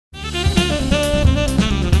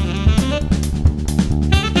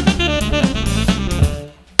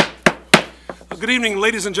Good evening,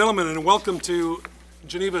 ladies and gentlemen, and welcome to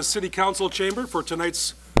Geneva's City Council chamber for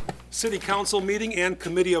tonight's City Council meeting and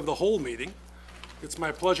Committee of the Whole meeting. It's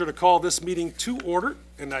my pleasure to call this meeting to order,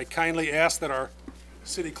 and I kindly ask that our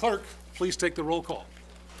city clerk please take the roll call.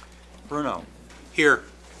 Bruno. Here.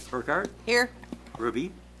 Burkhart. Here.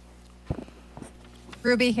 Ruby.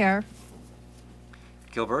 Ruby here.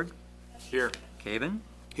 Kilberg. Here. Caven.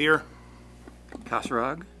 Here.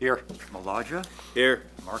 Kasserag. Here. Maladra. Here.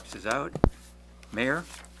 Marks is out. Mayor.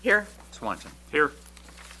 Here. Swanson. Here.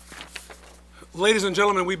 Ladies and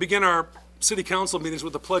gentlemen, we begin our City Council meetings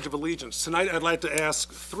with the Pledge of Allegiance. Tonight I'd like to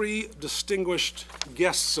ask three distinguished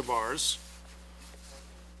guests of ours.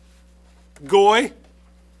 Goy,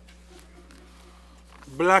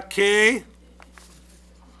 Blaquet,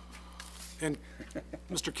 and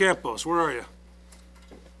Mr. Campos. Where are you?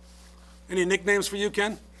 Any nicknames for you,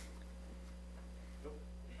 Ken?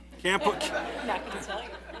 Campos?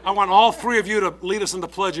 I want all three of you to lead us in the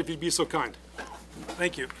pledge if you'd be so kind.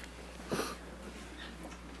 Thank you.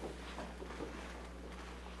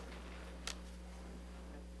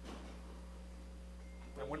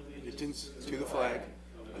 Allegiance to the flag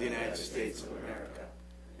of the United States of America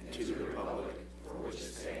and to the republic for which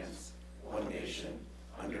it stands, one nation,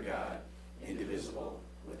 under God, indivisible,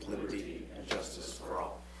 with liberty and justice for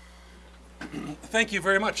all. Thank you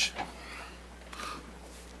very much.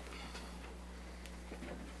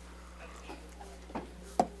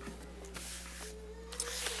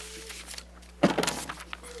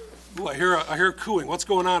 Ooh, I hear cooing. What's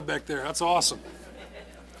going on back there? That's awesome.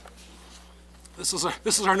 This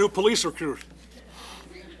is our new police recruit.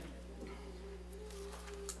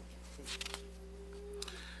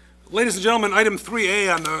 Ladies and gentlemen, item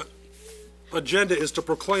 3A on the agenda is to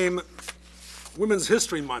proclaim Women's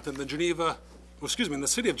History Month in the in the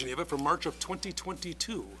city of Geneva for March of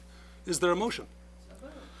 2022. Is there a motion?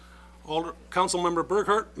 Councilmember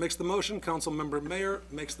Burkhart makes the motion. Councilmember Mayer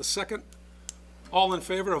makes the second. All in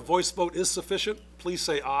favor, a voice vote is sufficient. Please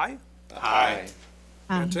say aye. Aye.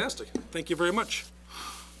 Fantastic. Thank you very much.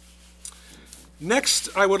 Next,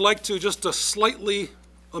 I would like to just slightly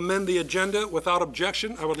amend the agenda without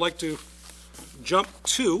objection. I would like to jump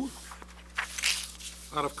to,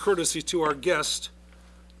 out of courtesy to our guest,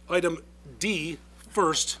 item D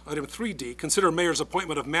first, item 3D, consider Mayor's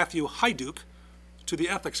appointment of Matthew Hyduke to the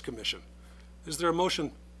Ethics Commission. Is there a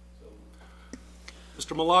motion?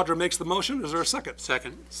 Mr. Maladra makes the motion. Is there a second?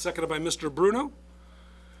 Second. Seconded by Mr. Bruno.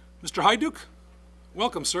 Mr. Hyduke,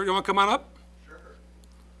 welcome, sir. You want to come on up? Sure.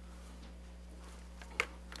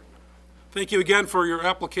 Thank you again for your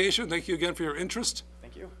application. Thank you again for your interest.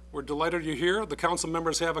 Thank you. We're delighted you're here. The council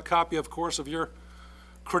members have a copy, of course, of your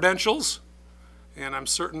credentials. And I'm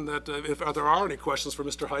certain that if there are any questions for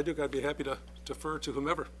Mr. Hyduke, I'd be happy to defer to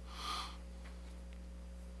whomever.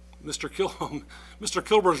 Mr.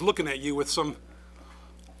 Kilberg's looking at you with some...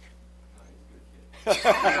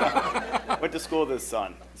 Went to school with his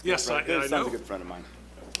son. Yes, I know. His son's a good friend of mine.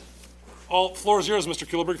 All floor is yours, Mr.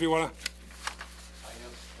 Kilberg, if you want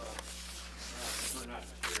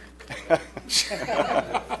to.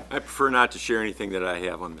 I prefer not to share anything that I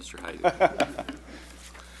have on Mr. Hyde.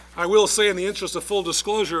 I will say, in the interest of full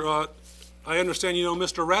disclosure, I understand you know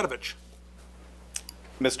Mr. Radovich.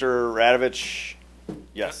 Mr. Radovich,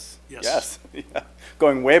 yes. Yes. Yeah.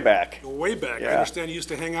 Going way back. Way back. Yeah. I understand you used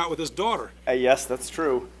to hang out with his daughter. Yes, that's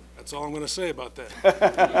true. That's all I'm going to say about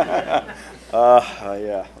that.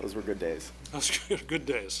 Yeah, those were good days. Those were good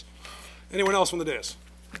days. Anyone else from the days?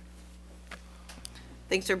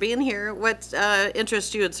 Thanks for being here. What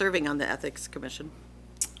interests you in serving on the Ethics Commission?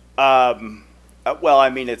 Well, I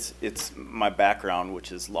mean, it's my background,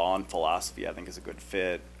 which is law and philosophy. I think is a good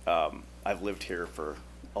fit. I've lived here for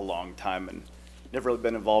a long time and never really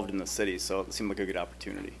been involved in the city, so it seemed like a good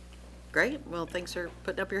opportunity. Great. Well, thanks for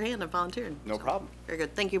putting up your hand and volunteering. No problem. Very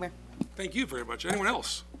good. Thank you, Mayor. Thank you very much. Anyone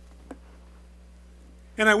else?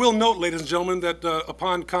 And I will note, ladies and gentlemen, that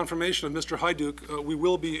upon confirmation of Mr. Hyduke, we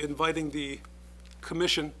will be inviting the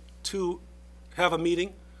commission to have a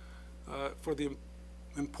meeting for the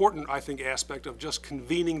important, I think, aspect of just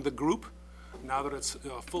convening the group now that it's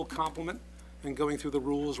a full complement and going through the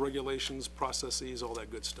rules, regulations, processes, all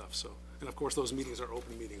that good stuff. So, and of course, those meetings are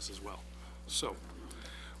open meetings as well. So,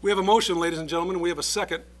 we have a motion, ladies and gentlemen. We have a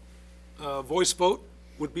second. Voice vote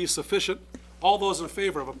would be sufficient. All those in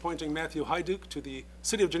favor of appointing Matthew Hyduke to the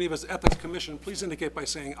City of Geneva's Ethics Commission, please indicate by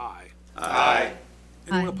saying aye. Aye.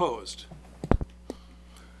 Anyone opposed?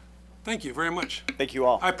 Thank you very much. Thank you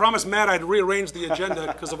all. I promised Matt I'd rearrange the agenda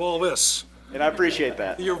because of all this. And I appreciate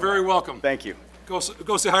that. You're very welcome. Thank you. Go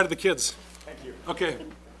say hi to the kids. Thank you. Okay.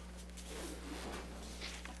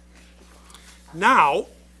 Now,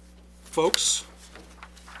 folks,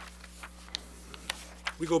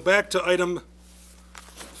 We go back to item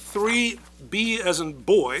 3B as in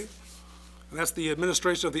boy, and that's the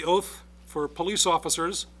administration of the oath for police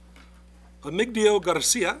officers Amigdio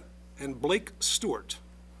Garcia and Blake Stewart.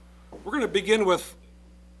 We're going to begin with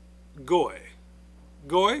Goy.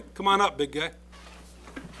 Goy, come on up, big guy.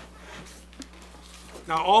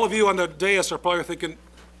 Now, all of you on the dais are probably thinking,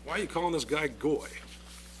 why are you calling this guy Goy?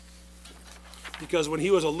 Because when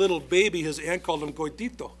he was a little baby, his aunt called him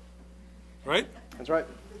Goitito, right? That's right.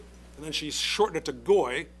 And then she shortened it to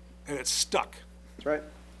Goy, and it stuck. That's right.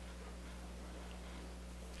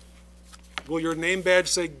 Will your name badge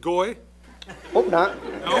say Goy? Hope not.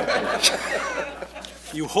 No?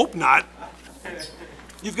 You hope not.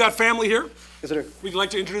 You've got family here? Yes, sir. Would you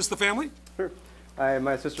like to introduce the family? Sure. I have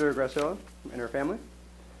my sister Graciela and her family.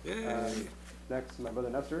 Yay. Next, my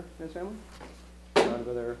brother Nestor and his family. My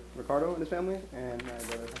brother Ricardo and his family, and my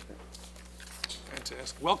brother Hector.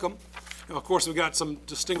 Fantastic. Welcome. Now, of course, we've got some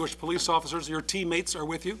distinguished police officers. Your teammates are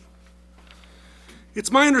with you.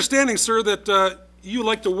 It's my understanding, sir, that you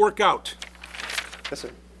like to work out. Yes,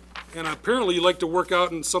 sir. And apparently you like to work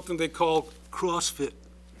out in something they call CrossFit.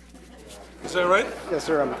 Is that right? Yes,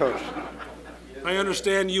 sir. I'm a coach. I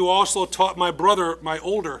understand you also taught my brother, my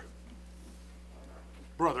older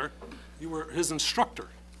brother, you were his instructor.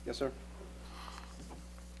 Yes, sir.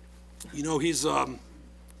 You know, he's no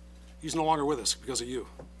longer with us because of you.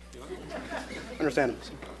 Understandable,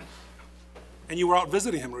 sir. And you were out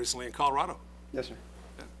visiting him recently in Colorado. Yes, sir.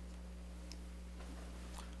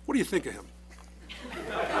 What do you think of him?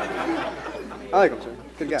 I like him, sir.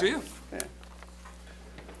 Good guy. Do you? Yeah.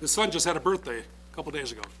 His son just had a birthday a couple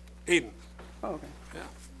days ago. Aiden. Oh, okay. Yeah,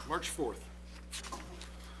 March 4th.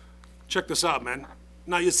 Check this out, man.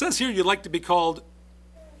 Now, it says here you like to be called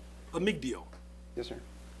Amigdio. Yes, sir.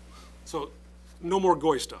 So, no more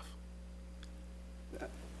Goy stuff.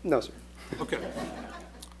 No, sir. Okay.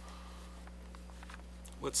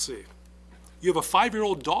 Let's see. You have a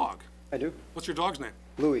 5-year-old dog. I do. What's your dog's name?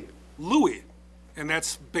 Louis. Louis. And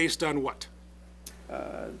that's based on what?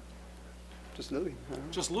 Just Louis.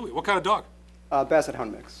 Just Louis. What kind of dog? Basset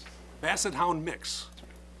Hound mix. Basset Hound mix.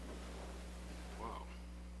 Wow.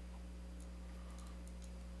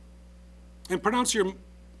 And pronounce your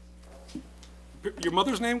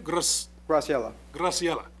mother's name? Graciela.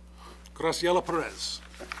 Graciela. Graciela Perez.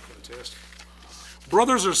 Fantastic.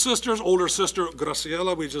 Brothers or sisters? Older sister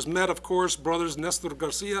Graciela. We just met, of course. Brothers Nestor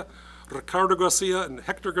Garcia, Ricardo Garcia, and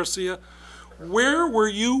Hector Garcia. Where were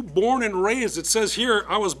you born and raised? It says here,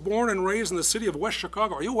 I was born and raised in the city of West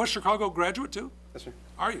Chicago. Are you a West Chicago graduate too? Yes, sir.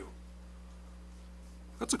 Are you?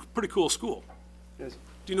 That's a pretty cool school. Yes.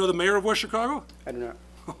 Do you know the mayor of West Chicago? I do not.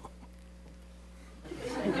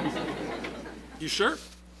 You sure?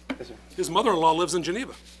 Yes, sir. His mother-in-law lives in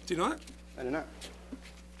Geneva. Do you know that? I do not.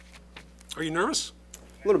 Are you nervous?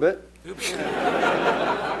 A little bit. Oops.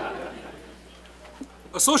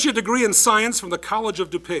 Associate degree in science from the College of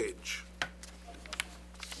DuPage.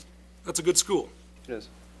 That's a good school. It is.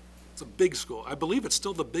 It's a big school. I believe it's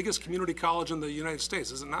still the biggest community college in the United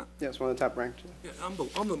States, is it not? Yeah, it's one of the top ranked. Yeah,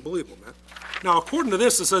 unbelievable, man. Now, according to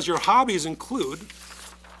this, it says your hobbies include,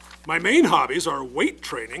 my main hobbies are weight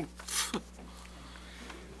training,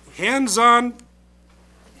 hands-on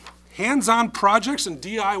projects and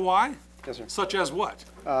DIY, Yes, sir. such as what?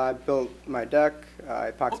 I built my deck.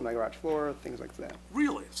 I epoxied my garage floor. Things like that.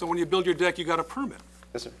 Really? So when you build your deck, you got a permit?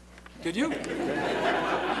 Yes, sir. Did you?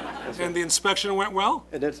 Yes, sir. And the inspection went well?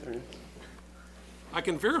 It did, sir. I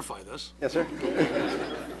can verify this. Yes, sir.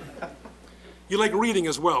 You like reading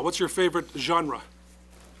as well. What's your favorite genre?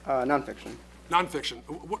 Nonfiction. Nonfiction.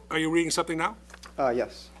 Are you reading something now?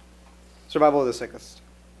 Yes. Survival of the sickest.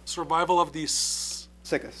 Survival of the...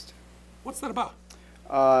 Sickest. What's that about?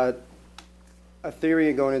 A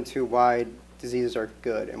theory going into why diseases are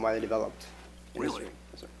good and why they developed. In Really? history.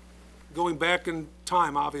 Yes, sir. Going back in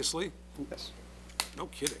time, obviously. Yes. No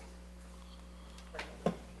kidding.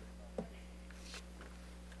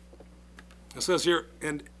 It says here,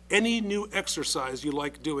 and any new exercise you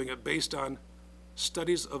like doing it based on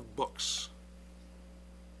studies of books.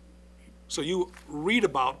 So you read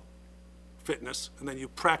about fitness and then you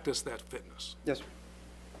practice that fitness. Yes, sir.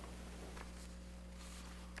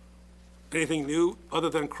 Anything new other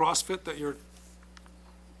than CrossFit that you're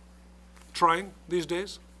trying these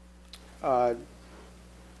days? A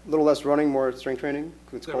little less running, more strength training,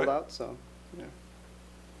 'cause it's that cold right? out, so, yeah.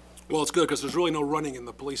 Well, it's good because there's really no running in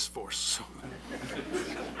the police force. So.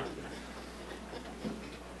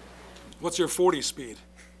 What's your 40 speed?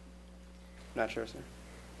 Not sure, sir.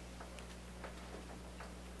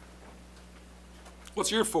 What's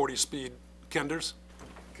your 40 speed, Kenders?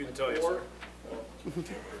 Couldn't tell you, sir.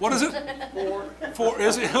 What is it? 4.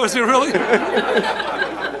 Is it really?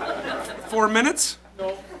 4 minutes?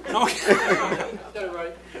 No. Okay.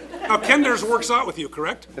 Now, Kenders works out with you,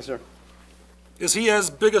 correct? Yes, sir. Is he as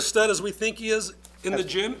big a stud as we think he is in the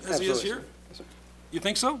gym as he is Absolutely, here? sir. Yes, sir. You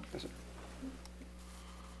think so? Yes, sir.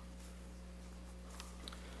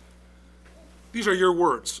 These are your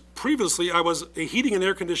words. Previously, I was a heating and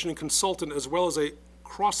air conditioning consultant as well as a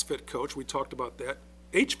CrossFit coach. We talked about that.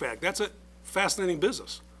 HVAC, that's a fascinating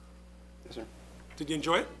business. Yes, sir. Did you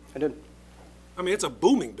enjoy it? I did. I mean, it's a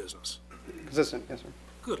booming business. Consistent, yes, sir.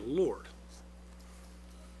 Good Lord.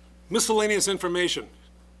 Miscellaneous information.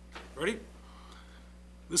 Ready?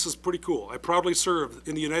 This is pretty cool. I proudly served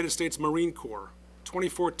in the United States Marine Corps,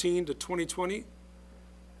 2014 to 2020,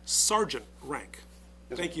 sergeant rank.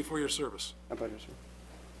 Yes, Thank you for your service. My pleasure,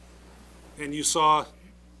 sir. And you saw,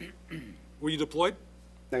 were you deployed?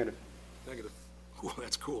 Negative. Negative. Ooh,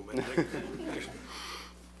 that's cool, man.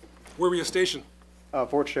 Where were you stationed?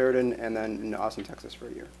 Fort Sheridan and then in Austin, Texas for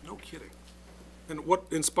a year. No kidding. And what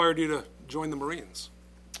inspired you to join the Marines?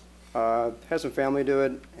 Had some family do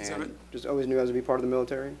it, Is that and right? just always knew I was to be part of the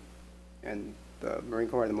military. And the Marine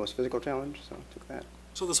Corps had the most physical challenge, so I took that.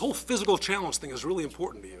 So this whole physical challenge thing is really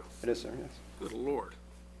important to you. It is, sir, yes. Good Lord.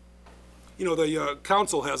 You know, the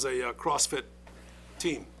council has a CrossFit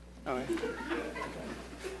team. All right.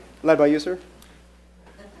 Led by you, sir?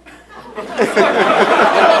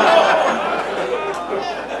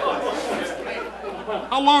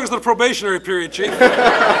 How long is the probationary period, Chief?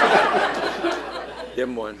 Give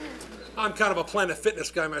him one. I'm kind of a Planet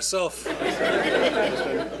Fitness guy myself.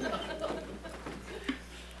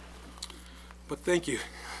 But thank you.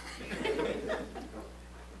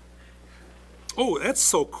 Oh, that's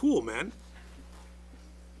so cool, man.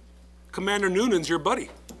 Commander Noonan's your buddy.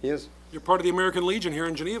 He is. You're part of the American Legion here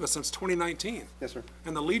in Geneva since 2019. Yes, sir.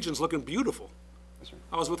 And the Legion's looking beautiful. Yes, sir.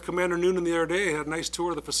 I was with Commander Noonan the other day, had a nice tour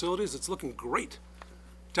of the facilities. It's looking great.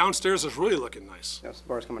 Downstairs is really looking nice. Yes, the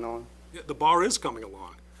bar's coming on. Yeah, the bar is coming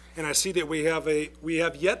along. And I see that we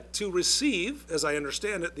have yet to receive, as I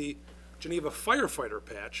understand it, the Geneva firefighter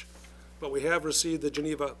patch, but we have received the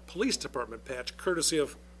Geneva Police Department patch courtesy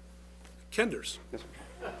of Kenders. Yes,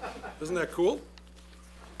 sir. Isn't that cool?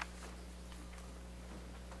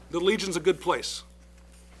 The Legion's a good place.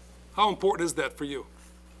 How important is that for you?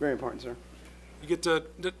 Very important, sir. You get to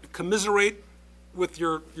commiserate with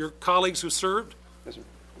your colleagues who served? Yes, sir.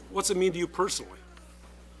 What's it mean to you personally?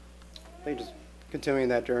 I think just continuing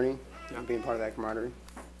that journey Yeah. and being part of that camaraderie.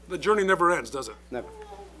 The journey never ends, does it? Never.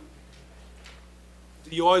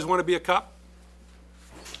 Do you always want to be a cop?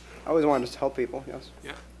 I always wanted to help people, yes.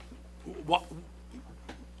 Yeah.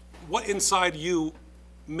 What inside you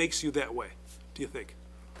makes you that way, do you think?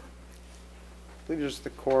 I believe it's just the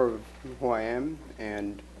core of who I am,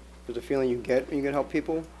 and there's a feeling you get when you can help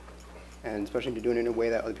people, and especially to doing it in a way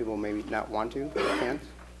that other people maybe not want to, or can't.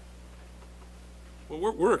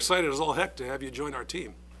 Well, we're excited as all heck to have you join our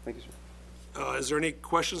team. Thank you, sir. Is there any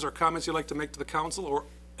questions or comments you'd like to make to the council or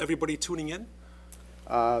everybody tuning in?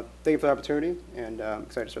 Thank you for the opportunity, and I'm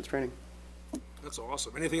excited to start the training. That's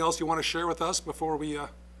awesome. Anything else you want to share with us before we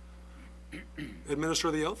administer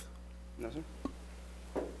the oath? No, sir?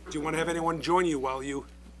 Do you want to have anyone join you while you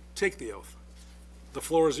take the oath? The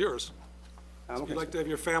floor is yours. If Okay, you'd like sir. to have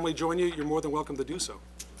your family join you, you're more than welcome to do so.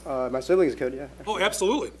 My siblings could, yeah. Oh,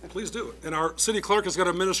 absolutely. Please do. And our city clerk is going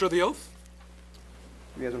to administer the oath,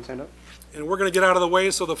 You guys want to stand up? and we're going to get out of the way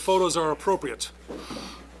so the photos are appropriate.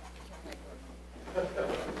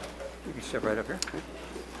 You can step right up here.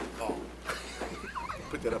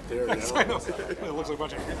 Put that up there. I know. It looks like a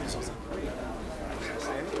bunch of hippies.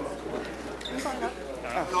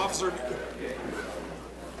 And officer,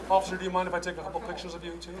 do you mind if I take a couple pictures of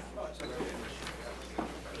you too?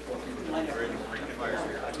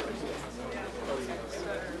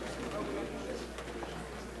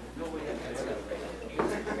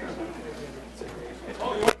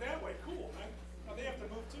 Oh, you went that way. Cool, man. Now they have to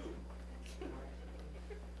move too.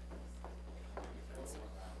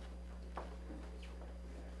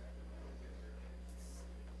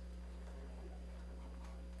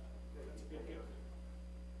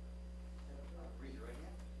 Raise your right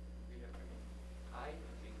hand. Repeat after me. I,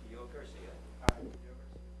 Ezekiel Garcia.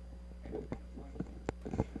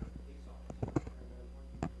 Police officer.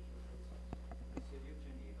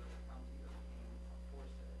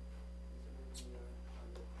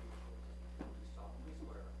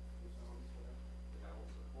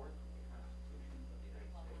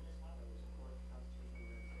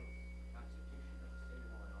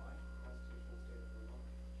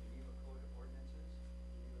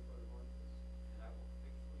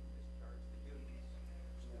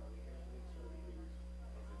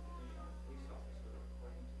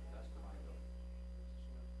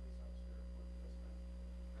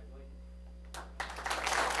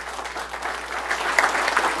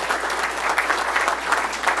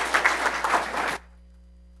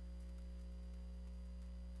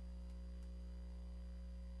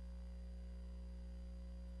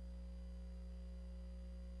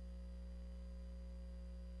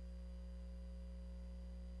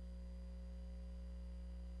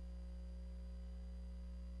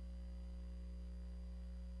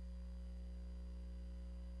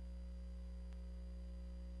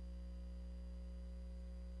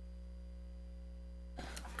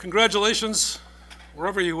 Congratulations,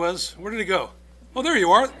 wherever he was. Where did he go? Oh, there you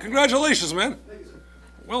are. Congratulations, man.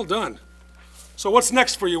 Well done. So what's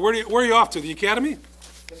next for you? Where are you off to? The academy?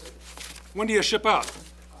 When do you ship out?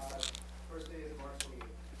 First day is March 28th.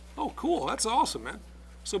 Oh, cool. That's awesome, man.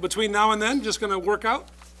 So between now and then, just going to work out?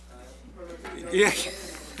 Yeah.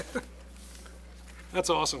 That's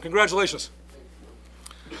awesome. Congratulations.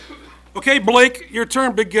 Okay, Blake, your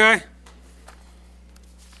turn, big guy.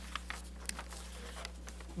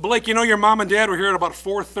 Blake, you know your mom and dad were here at about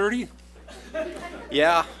 4:30?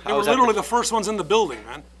 Yeah. They were literally the first ones in the building,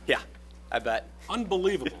 man. Yeah, I bet.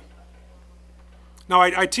 Unbelievable. Now,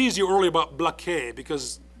 I teased you earlier about Blaquet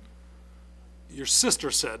because your sister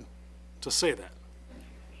said to say that.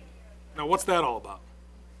 Now, what's that all about?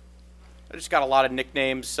 I just got a lot of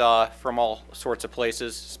nicknames from all sorts of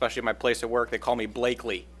places, especially my place of work. They call me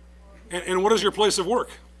Blakely. And what is your place of work?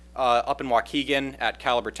 Up in Waukegan at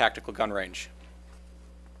Caliber Tactical Gun Range.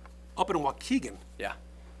 Up in Waukegan? Yeah.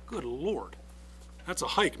 Good Lord. That's a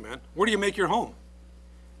hike, man. Where do you make your home?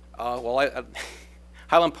 Well,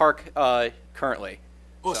 Highland Park currently.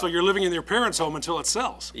 Oh, so you're living in your parents' home until it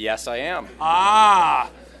sells? Yes, I am. Ah.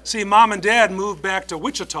 See, Mom and Dad moved back to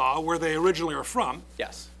Wichita, where they originally are from.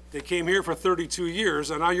 Yes. They came here for 32 years,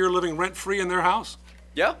 and now you're living rent-free in their house?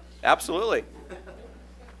 Yeah, absolutely.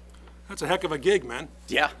 That's a heck of a gig, man.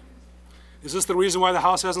 Yeah. Is this the reason why the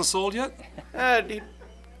house hasn't sold yet? It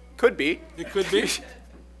could be. It could be.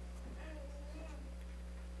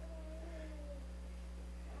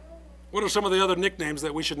 What are some of the other nicknames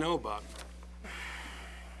that we should know about?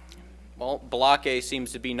 Well, Block A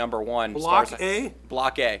seems to be number one. Block A?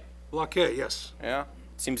 Block A. Block A, yes. Yeah.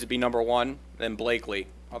 Seems to be number one. Then Blakely.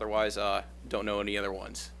 Otherwise, don't know any other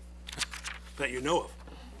ones. That you know of.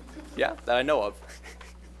 Yeah, that I know of.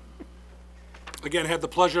 Again, had the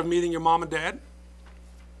pleasure of meeting your mom and dad.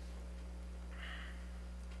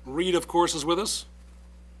 Reed, of course, is with us.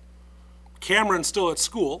 Cameron's still at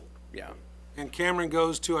school, Yeah. and Cameron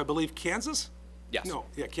goes to, I believe, Kansas? Yes. No,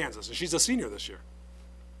 yeah, Kansas. And she's a senior this year.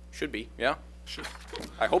 Should be. Yeah. Sure.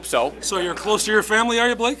 I hope so. So you're close to your family, are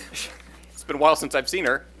you, Blake? It's been a while since I've seen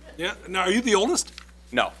her. Yeah. Now, are you the oldest?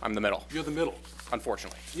 No, I'm the middle, You're the middle.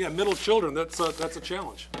 unfortunately. Yeah, middle children, that's a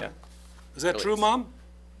challenge. Yeah. Is that Really true, is. Mom?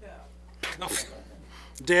 No.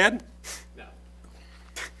 Dad? No.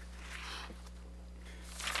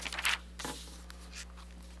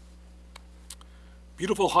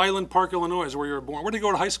 Beautiful Highland Park, Illinois is where you were born. Where did you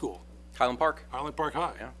go to high school? Highland Park. Highland Park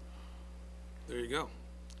High. Yeah. There you go.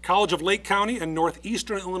 College of Lake County and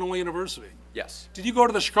Northeastern Illinois University. Yes. Did you go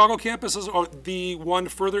to the Chicago campuses or the one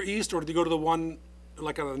further east, or did you go to the one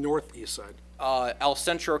like on the northeast side? El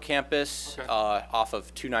Centro campus Okay. off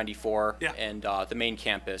of 294, Yeah. and the main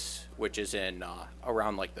campus, which is in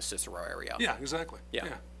around like the Cicero area. Yeah, exactly. Yeah.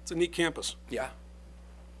 It's a neat campus. Yeah.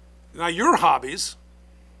 Now, your hobbies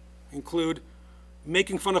include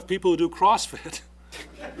making fun of people who do CrossFit,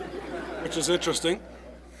 which is interesting.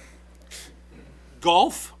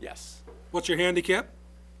 Golf. Yes. What's your handicap?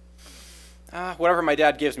 Whatever my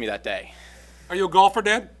dad gives me that day. Are you a golfer,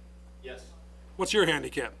 Dad? Yes. What's your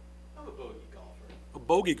handicap? I'm a bogey golfer. A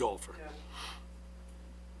bogey golfer.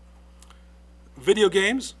 Video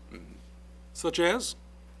games, such as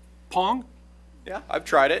Pong. Yeah, I've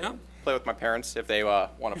tried it. Yeah. Play with my parents if they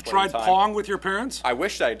want to You've play. tried time. Pong with your parents? I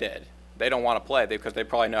wish I did. They don't want to play because they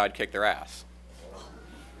probably know I'd kick their ass.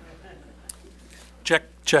 Check,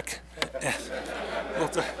 check.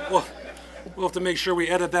 We'll have to make sure we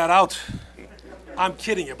edit that out. I'm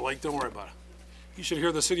kidding you, Blake. Don't worry about it. You should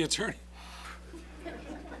hear the city attorney.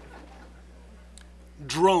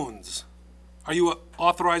 Drones. Are you an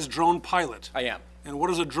authorized drone pilot? I am. And what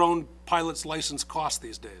does a drone pilot's license cost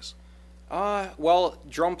these days? Well,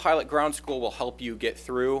 Drone Pilot Ground School will help you get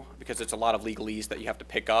through because it's a lot of legalese that you have to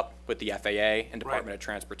pick up with the FAA and Department of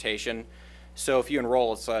Transportation. So if you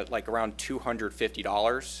enroll, it's like around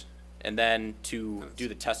 $250, and then to do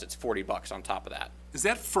the test, it's $40 on top of that. Is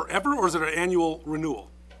that forever, or is it an annual renewal?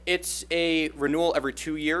 It's a renewal every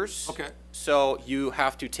 2 years. Okay. So you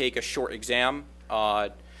have to take a short exam.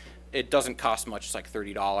 It doesn't cost much. It's like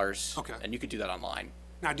 $30. Okay. And you could do that online.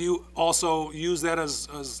 Now, do you also use that as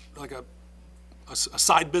like a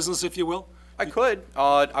side business, if you will? I could.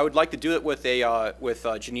 I would like to do it with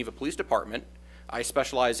Geneva Police Department. I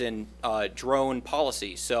specialize in drone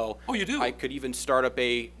policy, so Oh, you do? I could even start up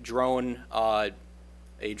a drone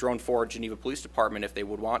for Geneva Police Department if they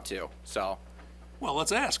would want to. So Well,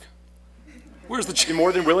 let's ask. Where's the I'm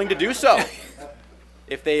more than willing to do so.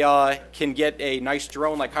 If they can get a nice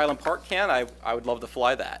drone like Highland Park can, I would love to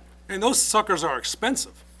fly that. And those suckers are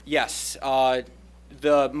expensive. Yes,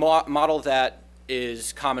 the model that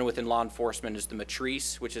is common within law enforcement is the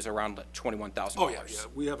matrice, which is around $21,000. Oh, yeah, yeah,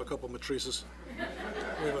 we have a couple matrices. We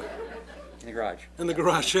have In the garage. in the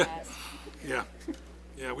garage, yeah. Yeah,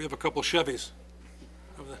 yeah, we have a couple Chevys.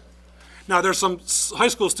 Now, there's some high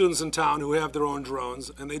school students in town who have their own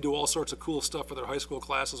drones, and they do all sorts of cool stuff for their high school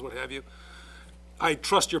classes, what have you. I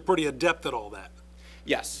trust you're pretty adept at all that.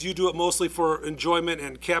 Yes. Do you do it mostly for enjoyment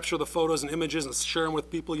and capture the photos and images and share them with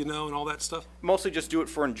people you know and all that stuff? Mostly just do it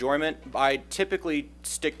for enjoyment. I typically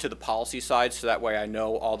stick to the policy side, so that way I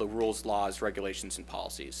know all the rules, laws, regulations, and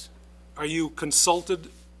policies. Are you consulted?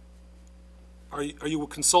 Are you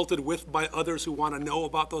consulted with by others who want to know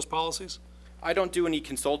about those policies? I don't do any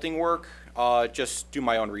consulting work, just do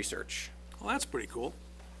my own research. Well, that's pretty cool.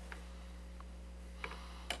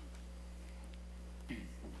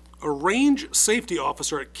 A range safety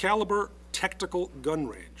officer at Caliber Tactical Gun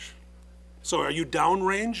Range. So are you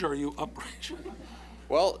downrange or are you uprange?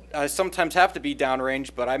 Well, I sometimes have to be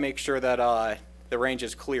downrange, but I make sure that the range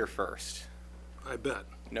is clear first. I bet.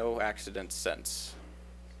 No accidents since.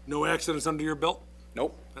 No accidents under your belt?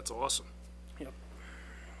 Nope. That's awesome. Yep.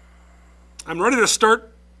 I'm ready to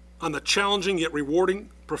start on the challenging yet rewarding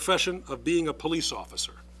profession of being a police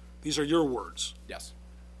officer. These are your words. Yes.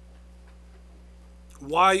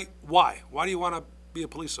 Why? Why do you want to be a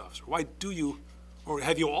police officer? Why do you, or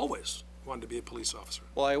have you always wanted to be a police officer?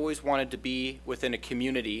 Well, I always wanted to be within a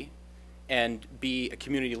community and be a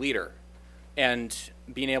community leader. And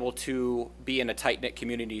being able to be in a tight-knit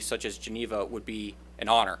community such as Geneva would be an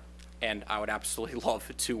honor. And I would absolutely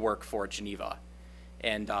love to work for Geneva.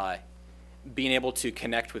 And being able to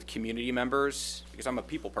connect with community members, because I'm a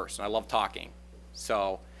people person, I love talking.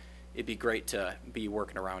 So it'd be great to be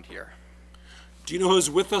working around here. Do you know who's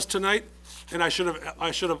with us tonight? And I should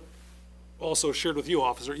have also shared with you,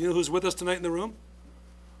 officer. You know who's with us tonight in the room?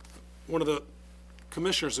 One of the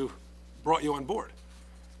commissioners who brought you on board.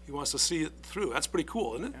 He wants to see it through. That's pretty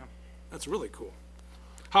cool, isn't it? Yeah. That's really cool.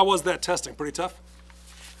 How was that testing? Pretty tough?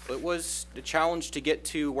 It was a challenge to get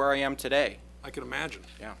to where I am today. I can imagine.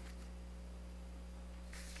 Yeah.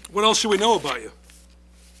 What else should we know about you?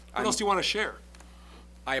 What else do you want to share?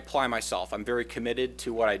 I apply myself. I'm very committed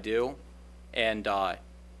to what I do, and I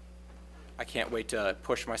can't wait to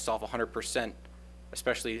push myself 100%,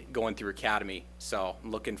 especially going through academy. So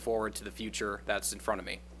I'm looking forward to the future that's in front of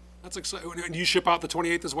me. That's exciting. And you ship out the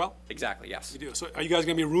 28th as well? Exactly, yes. You do. So are you guys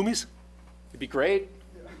going to be roomies? It'd be great.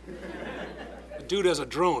 The dude has a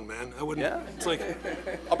drone, man. I wouldn't. Yeah. It's like,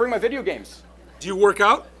 I'll bring my video games. do you work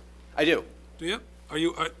out? I do. Do you?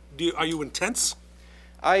 Are you intense?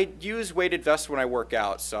 I use weighted vests when I work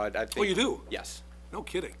out, so I think. Oh, you do? Yes. No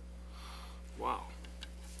kidding. Wow.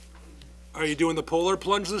 Are you doing the polar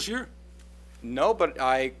plunge this year? No, but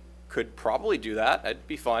I could probably do that. That'd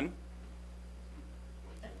be fun.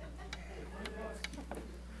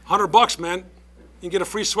 $100, man. You can get a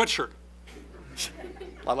free sweatshirt.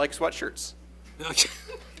 I like sweatshirts.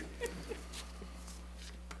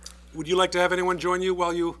 Would you like to have anyone join you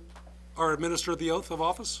while you are administered the oath of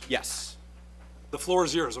office? Yes. The floor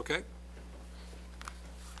is yours, okay?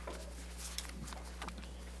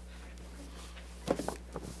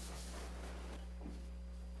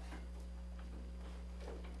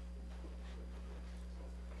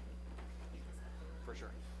 For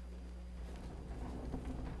sure.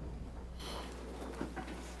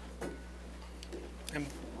 And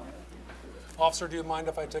officer, do you mind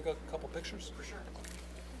if I take a couple pictures? For sure.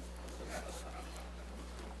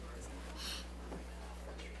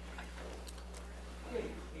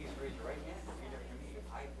 Please raise your right hand and repeat after me.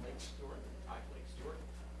 I, Blake Stewart,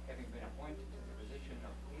 having been appointed to the position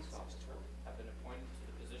of police officer, Have been appointed to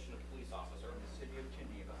the position of police officer in the city of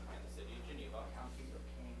Geneva, in the city of Geneva, county of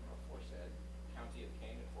Kane, aforesaid, county of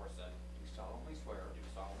Kane, aforesaid. do solemnly swear Do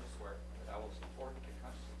solemnly swear that I will support the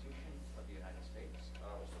Constitution of the United States, that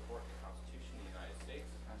I will support the Constitution of the United States,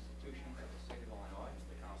 the Constitution of the state of Illinois,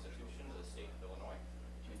 the Constitution of the state of Illinois,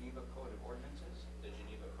 Geneva Code of Ordinances, the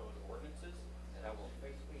Geneva Code of Ordinances, that I will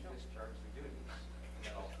faithfully discharge the duties and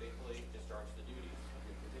that I will faithfully discharge the duties of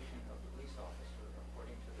the position of police officer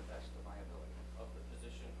according to the best of my ability. of the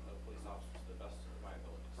position of police officer to the best of my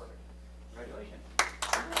abilities. Perfect. Congratulations.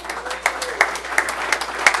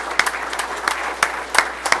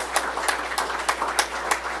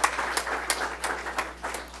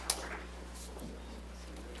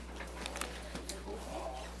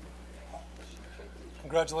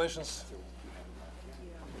 Congratulations.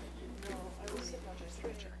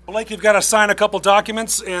 Blake, you've got to sign a couple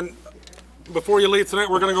documents, and before you leave tonight,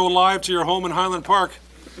 we're going to go live to your home in Highland Park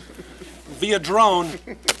via drone.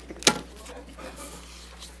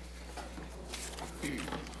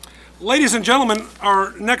 Ladies and gentlemen,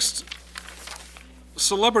 our next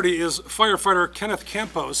celebrity is firefighter Kenneth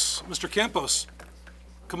Campos. Mr. Campos,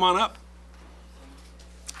 come on up.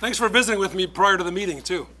 Thanks for visiting with me prior to the meeting,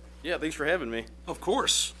 too. Yeah, thanks for having me. Of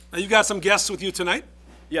course. Now, you got some guests with you tonight.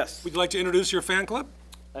 Yes. Would you like to introduce your fan club?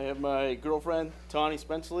 I have my girlfriend, Tawny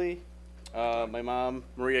Spenceley, my mom,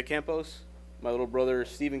 Maria Campos, my little brother,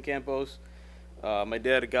 Stephen Campos, my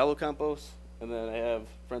dad, Gallo Campos, and then I have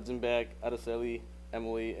friends in back, Araceli,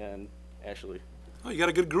 Emily, and Ashley. Oh, you got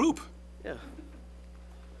a good group. Yeah.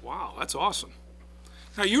 Wow, that's awesome.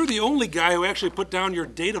 Now, you're the only guy who actually put down your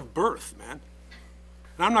date of birth, man.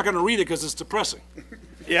 And I'm not going to read it because it's depressing.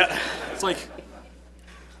 Yeah. It's like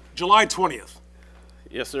July 20th.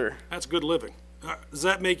 Yes, sir. That's good living. Does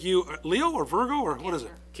that make you Leo or Virgo or what is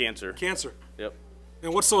it? Cancer. Cancer. Yep.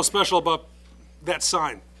 And what's so special about that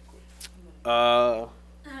sign? Oh,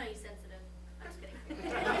 you sensitive. I'm just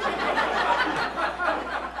kidding.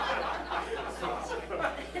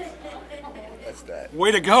 That's that.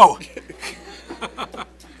 Way to go. That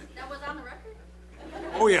was on the record?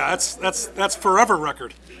 Oh yeah, that's forever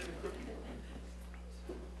record.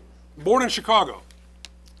 Born in Chicago,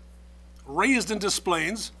 raised in Des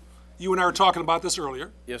Plaines. You and I were talking about this earlier.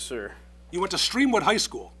 Yes, sir. You went to Streamwood High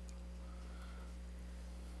School.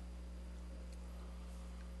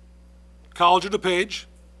 College of DuPage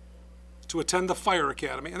to attend the Fire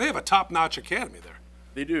Academy, and they have a top-notch academy there.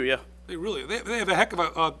 They do, yeah. They have a heck of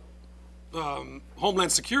a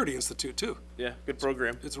Homeland Security Institute too. Yeah, good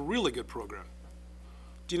program. It's a really good program.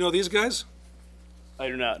 Do you know these guys? I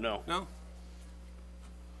do not know. No?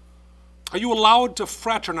 Are you allowed to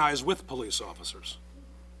fraternize with police officers?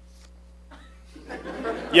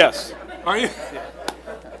 Yes. Are you?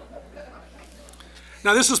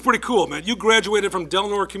 Now this is pretty cool, man. You graduated from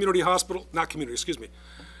Delnor Community Hospital, not community, excuse me,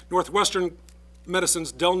 Northwestern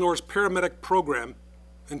Medicine's Delnor's paramedic program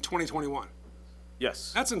in 2021.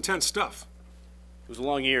 Yes. That's intense stuff. It was a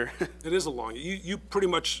long year. It is a long, you pretty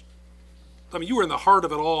much, I mean, you were in the heart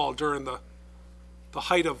of it all during the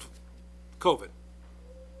height of COVID.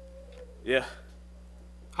 Yeah.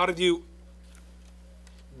 How did you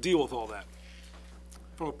deal with all that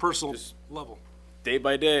from a personal level? Day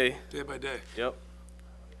by day. Day by day. Yep.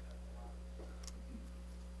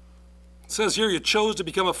 It says here you chose to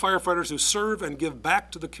become a firefighter to serve and give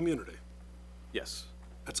back to the community. Yes.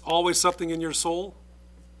 That's always something in your soul?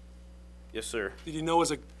 Yes, sir. Did you know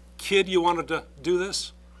as a kid you wanted to do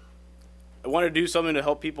this? I wanted to do something to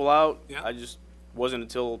help people out. Yeah. I just wasn't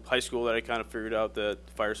until high school that I kind of figured out that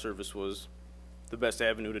fire service was the best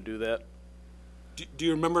avenue to do that. Do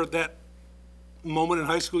you remember that moment in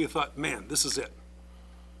high school you thought, man, this is it?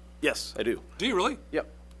 Yes, I do. Do you really? Yep.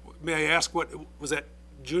 May I ask, what was that,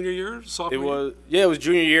 junior year, sophomore It year? was, yeah, it was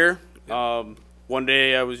junior year. One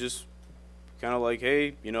day I was just kind of like,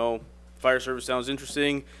 hey, you know, fire service sounds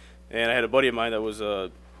interesting. And I had a buddy of mine that was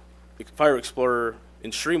a fire explorer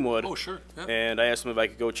in Streamwood. Oh, sure. Yeah. And I asked him if I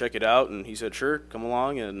could go check it out, and he said, sure, come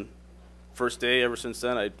along. And first day, ever since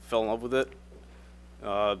then, I fell in love with it.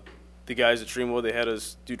 The guys at Streamwood, they had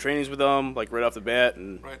us do trainings with them, like right off the bat,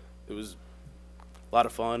 and Right. it was a lot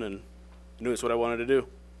of fun, and I knew it's what I wanted to do.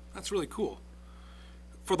 That's really cool.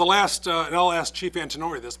 For the last, and I'll ask Chief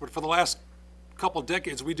Antonori this, but for the last couple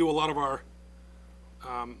decades, we do a lot of our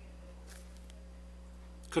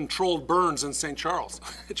controlled burns in St. Charles,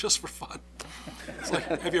 just for fun. It's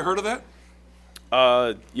like, have you heard of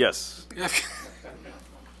that? Yes.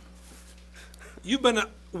 You've been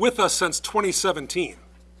with us since 2017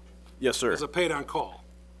 Yes, sir. as a paid-on-call.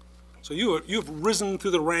 So you've risen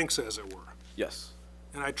through the ranks, as it were. Yes.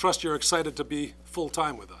 And I trust you're excited to be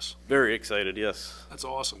full-time with us. Very excited, yes. That's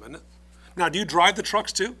awesome, isn't it? Now, do you drive the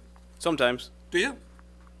trucks too? Sometimes. Do you?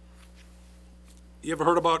 You ever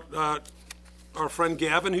heard about our friend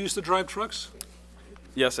Gavin who used to drive trucks?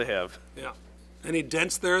 Yes, I have. Yeah. Any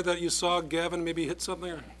dents there that you saw Gavin maybe hit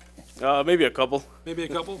something? Or Maybe a couple. maybe a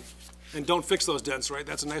couple? And don't fix those dents, right?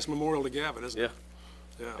 That's a nice memorial to Gavin, isn't Yeah,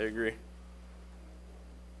 it? I Yeah. agree.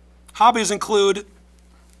 Hobbies include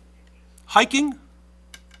hiking,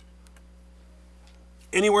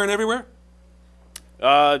 anywhere and everywhere?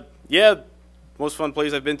 Yeah, most fun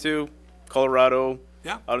place I've been to, Colorado,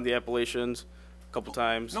 Yeah. out in the Appalachians, a couple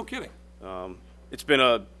times. No kidding. It's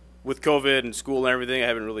been with COVID and school and everything, I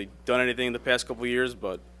haven't really done anything in the past couple of years,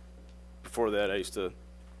 but before that I used to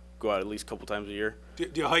go out at least a couple times a year. Do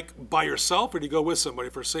you hike by yourself or do you go with somebody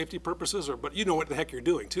for safety purposes? But you know what the heck you're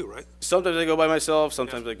doing too, right? Sometimes I go by myself,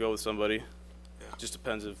 sometimes I go with somebody. Yeah. Just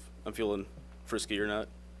depends if I'm feeling frisky or not.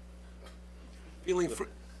 Feeling free.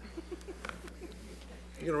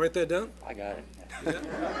 You gonna write that down? I got it.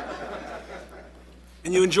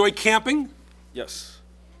 And you enjoy camping? Yes.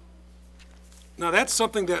 Now, that's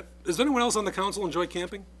something that, does anyone else on the council enjoy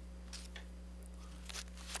camping?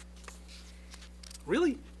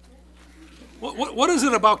 Really? What is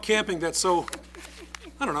it about camping that's so,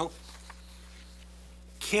 I don't know,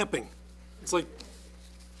 camping? It's like,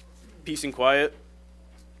 Peace and quiet.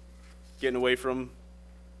 Getting away from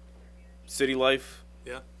city life.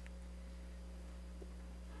 yeah.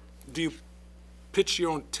 Do you pitch your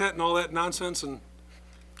own tent and all that nonsense and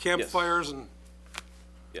campfires and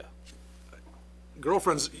Yeah.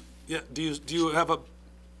 girlfriends? Yeah. Do you have a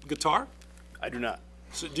guitar? I do not.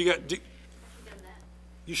 So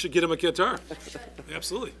you should get him a guitar.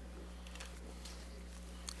 Absolutely.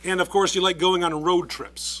 And of course, you like going on road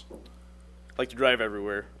trips. I like to drive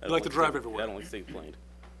everywhere. I don't like to drive take- everywhere. I don't like to take a plane.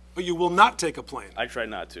 But you will not take a plane. I try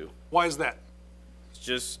not to. Why is that? It's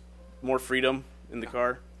just more freedom in the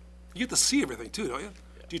car. You get to see everything too, don't you?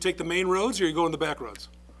 Do you take the main roads or you go in the back roads?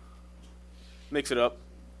 Mix it up.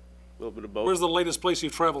 A little bit of both. Where's the latest place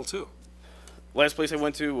you've traveled to? Last place I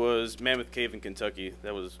went to was Mammoth Cave in Kentucky.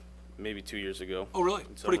 That was maybe 2 years ago. Oh, really? in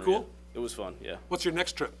Pretty summer, cool? yeah. It was fun, yeah. What's your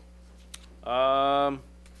next trip?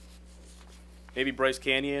 Maybe Bryce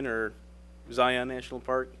Canyon or Zion National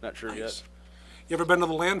Park. Not sure Nice. yet. You ever been to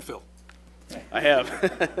the landfill? I have.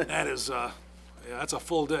 That is, yeah, that's a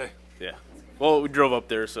full day. Yeah. Well, we drove up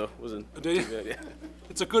there, so it wasn't Do you? too bad. Yeah.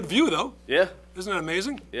 It's a good view, though. Yeah. Isn't it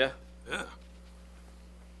amazing? Yeah. Yeah.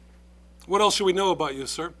 What else should we know about you,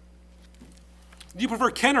 sir? Do you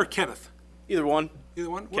prefer Ken or Kenneth? Either one. Either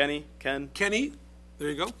one? What- Kenny, Ken. Kenny? There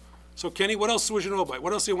you go. So, Kenny, what else would you know about you?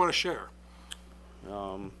 What else do you want to share?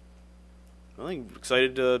 I'm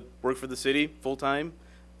excited to work for the city full time.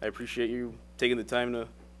 I appreciate you taking the time to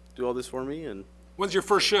do all this for me. And When's your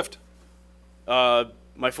first shift?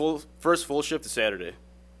 my first full shift is Saturday.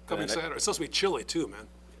 Coming And I- Saturday. It's supposed to be chilly, too, man.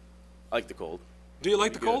 I like the cold. Do you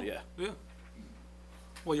like the Pretty good, cold? yeah. Yeah.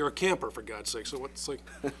 Well, you're a camper, for God's sake, so what's like,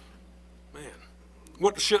 man.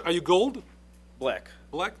 What shit, are you gold? Black.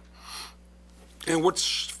 Black? And what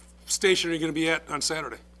station are you going to be at on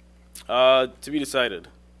Saturday? To be decided.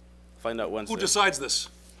 Find out Wednesday. Who decides this?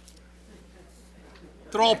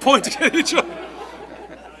 They're all pointing at each other.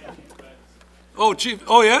 Oh, Chief,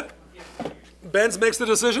 oh, yeah? Benz makes the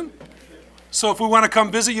decision? So if we want to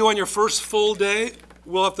come visit you on your first full day,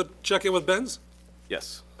 we'll have to check in with Benz?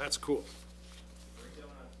 Yes. That's cool.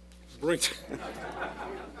 Bring.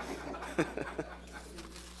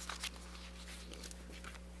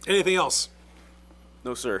 Anything else?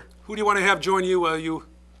 No, sir. Who do you want to have join you?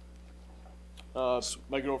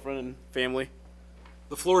 My girlfriend and family.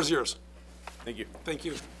 The floor is yours. Thank you. Thank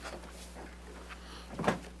you.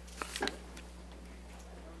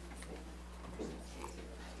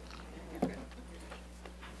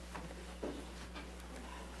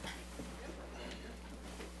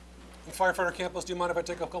 Firefighter Campos, do you mind if I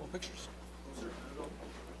take a couple pictures?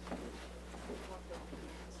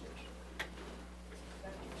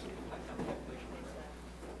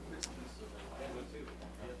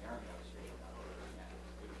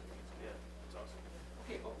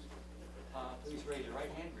 Okay, folks. Please raise your right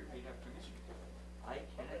hand, repeat after me. I,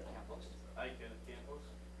 Kenneth Campos, having been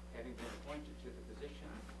appointed to the position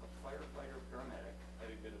of firefighter paramedic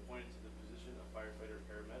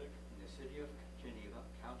in the city of Geneva,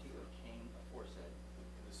 county of Kane, aforesaid,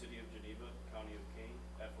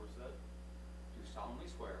 do solemnly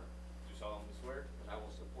swear that I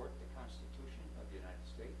will support the Constitution of the United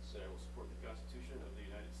States, the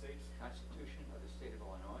Constitution of the State of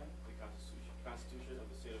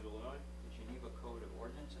Illinois, the Geneva Code of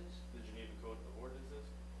Ordinances,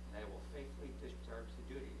 and I will faithfully discharge the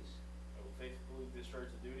duties of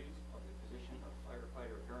the position of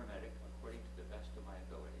firefighter paramedic according to the best of my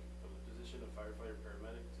ability.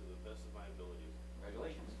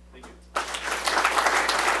 Congratulations. Thank you.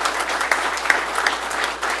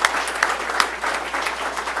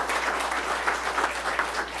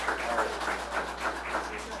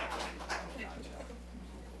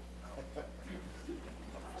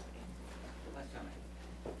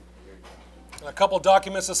 A couple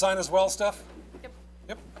documents to sign as well, Steph? Yep.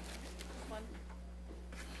 Yep. One.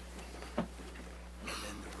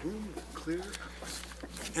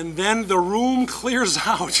 And then the room clears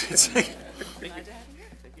out. It's like,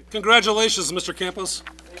 congratulations, Mr. Campos.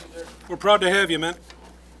 We're proud to have you, man.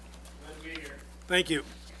 Thank you.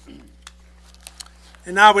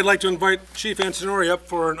 And now we'd like to invite Chief Antonori up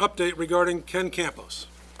for an update regarding Ken Campos.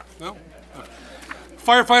 No?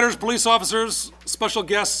 Firefighters, police officers, special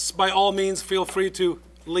guests, by all means, feel free to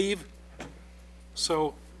leave.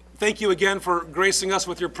 So thank you again for gracing us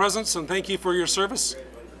with your presence, and thank you for your service.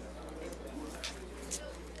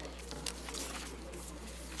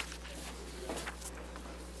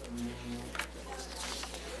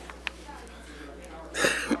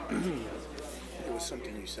 It was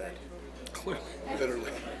something you said. Clearly.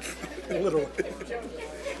 Literally. Literally.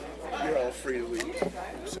 You're all free to leave.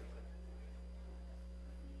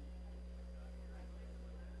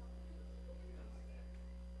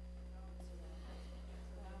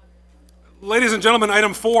 Ladies and gentlemen,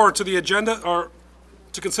 item 4 to the agenda are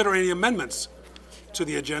to consider any amendments to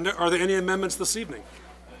the agenda. Are there any amendments this evening?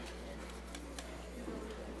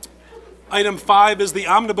 Item 5 is the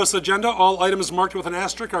omnibus agenda. All items marked with an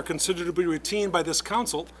asterisk are considered to be routine by this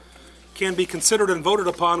council, can be considered and voted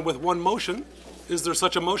upon with one motion. Is there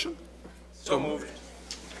such a motion? So moved.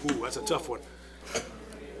 Ooh, that's a tough one.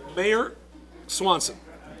 Mayor Swanson.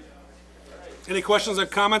 Any questions or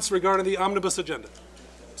comments regarding the omnibus agenda?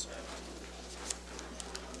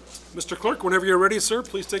 Mr. Clerk, whenever you're ready, sir,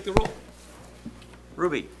 please take the roll.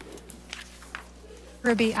 Ruby.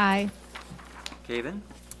 Ruby, aye. Caven.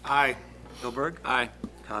 Aye. Hilberg. Aye.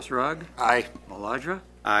 Kosarog. Aye. Maladra.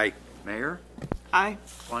 Aye. Mayor. Aye.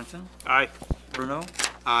 Swanson. Aye. Bruno.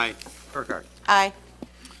 Aye. Burkhart. Aye.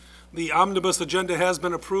 The omnibus agenda has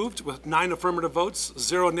been approved with 9 affirmative votes,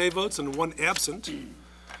 0 nay votes, and 1 absent.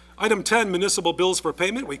 Item 10, municipal bills for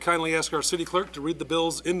payment. We kindly ask our city clerk to read the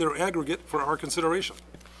bills in their aggregate for our consideration.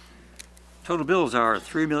 Total bills are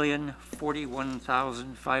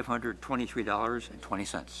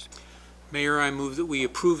 $3,041,523.20. Mayor, I move that we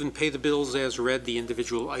approve and pay the bills as read. The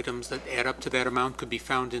individual items that add up to that amount could be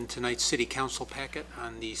found in tonight's city council packet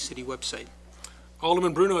on the city website.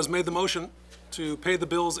 Alderman Bruno has made the motion to pay the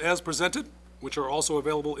bills as presented, which are also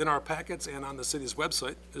available in our packets and on the city's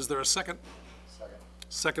website. Is there a second? Second.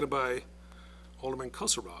 Seconded by Alderman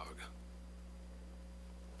Kosarog.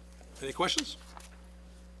 Any questions?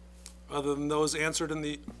 Other than those answered in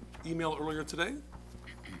the email earlier today?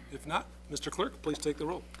 If not, Mr. Clerk, please take the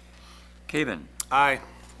roll. Caven. Aye.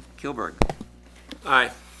 Kilberg.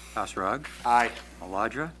 Aye. Kosarog. Aye.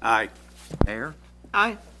 Maladra. Aye. Mayor.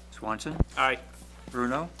 Aye. Swanson. Aye.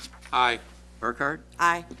 Bruno. Aye. Burkhart.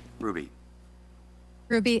 Aye. Ruby.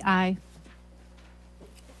 Ruby, aye.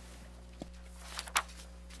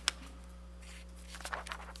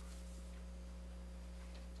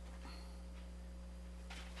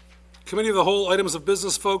 Committee of the whole items of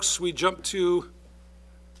business, folks, we jump to,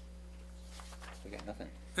 We got nothing.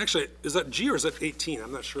 actually, is that G or is that 18?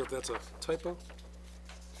 I'm not sure if that's a typo.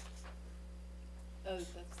 Oh, that's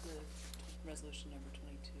the resolution number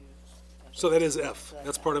 22. So that is F.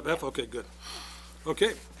 That's part of F? Okay, good.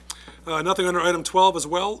 Okay. Nothing under item 12 as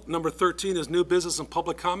well. Number 13 is new business and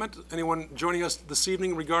public comment. Anyone joining us this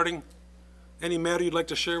evening regarding any matter you'd like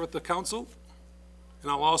to share with the council?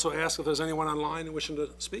 And I'll also ask if there's anyone online wishing to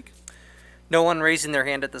speak. No one raising their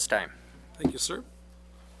hand at this time. Thank you, sir.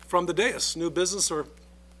 From the dais, new business or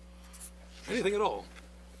anything at all?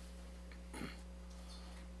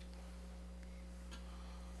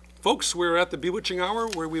 Folks, we're at the bewitching hour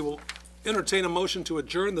where we will entertain a motion to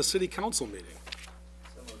adjourn the city council meeting.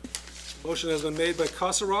 Motion has been made by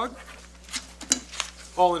Kosarog.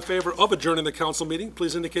 All in favor of adjourning the council meeting,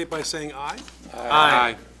 please indicate by saying aye.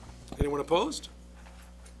 Aye. Anyone opposed?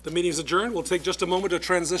 The meeting is adjourned. We'll take just a moment to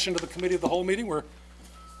transition to the committee of the whole meeting where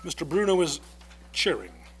Mr. Bruno is chairing.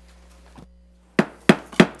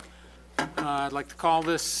 I'd like to call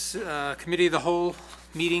this Committee of the Whole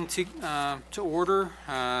meeting to order.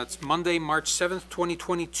 It's Monday, March 7th,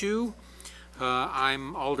 2022.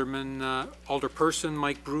 I'm Alderperson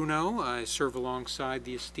Mike Bruno. I serve alongside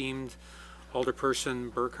the esteemed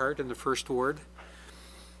Alderperson Burkhart in the First Ward.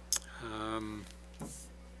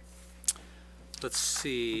 Let's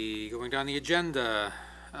see, going down the agenda.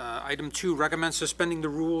 Item 2, recommend suspending the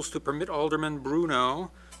rules to permit Alderman Bruno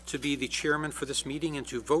to be the chairman for this meeting and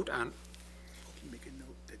to vote on. Can you make a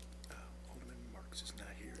note that Alderman Marks is not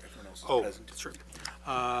here? Everyone else is present. That's right.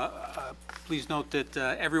 Please note that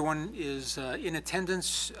everyone is in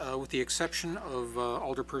attendance with the exception of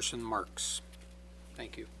Alderperson Marks.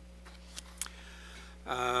 Thank you.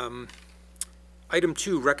 Item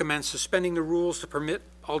 2, recommend suspending the rules to permit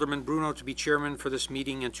Alderman Bruno to be chairman for this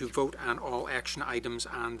meeting and to vote on all action items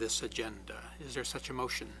on this agenda. Is there such a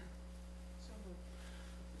motion? So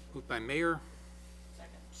moved by Mayor.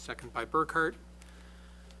 Second by Burkhart.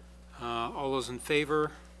 All those in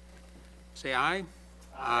favor, say aye.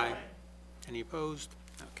 Aye. Any opposed?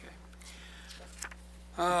 Okay.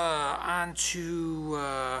 On to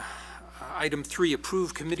item 3,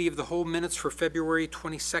 approve Committee of the Whole minutes for February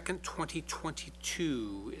 22nd,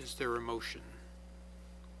 2022. Is there a motion?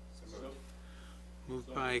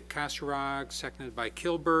 Moved by Kosarog, seconded by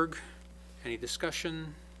Kilberg. Any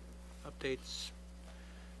discussion, updates?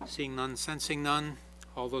 Seeing none, sensing none.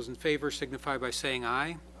 All those in favor signify by saying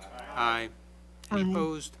aye. Aye. Any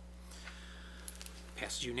opposed?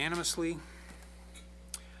 Passes unanimously.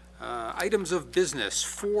 Items of business.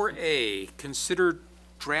 4A, consider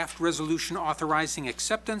draft resolution authorizing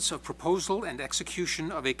acceptance of proposal and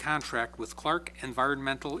execution of a contract with Clark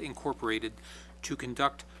Environmental Incorporated to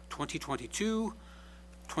conduct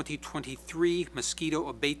 2022-2023 mosquito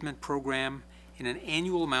abatement program in an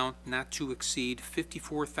annual amount not to exceed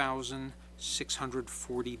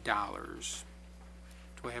 $54,640.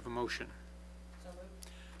 Do I have a motion?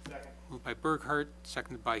 Second. Moved by Burkhart,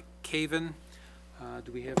 seconded by Caven.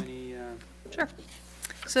 Do we have any? Sure.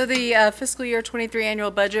 So the fiscal year 23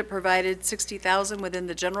 annual budget provided $60,000 within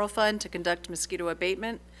the general fund to conduct mosquito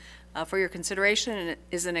abatement. For your consideration, and it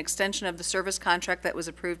is an extension of the service contract that was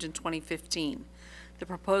approved in 2015. The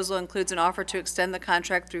proposal includes an offer to extend the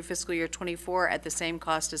contract through fiscal year 24 at the same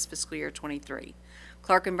cost as fiscal year 23.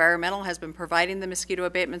 Clark Environmental has been providing the mosquito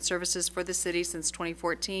abatement services for the city since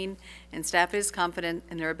 2014, and staff is confident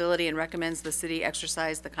in their ability and recommends the city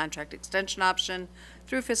exercise the contract extension option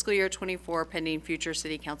through fiscal year 24 pending future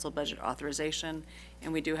city council budget authorization.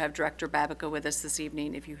 And we do have Director Babica with us this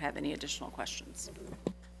evening if you have any additional questions.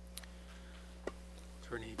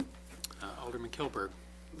 Attorney Alderman Kilberg.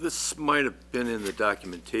 This might have been in the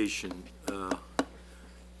documentation,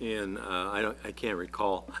 and I can't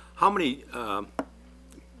recall. How many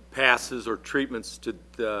passes or treatments did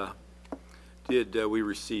we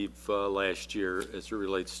receive last year as it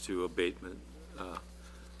relates to abatement?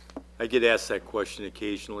 I get asked that question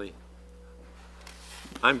occasionally.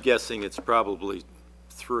 I'm guessing it's probably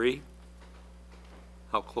 3.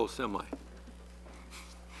 How close am I?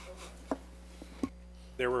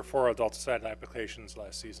 There were 4 adult-decided applications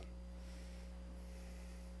last season.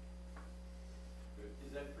 Is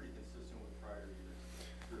that pretty consistent with prior years,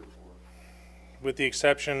 3 or 4? With the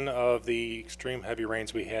exception of the extreme heavy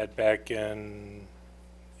rains we had back in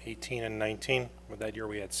 18 and 19, with that year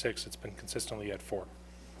we had 6, it's been consistently at 4.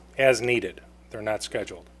 As needed. They're not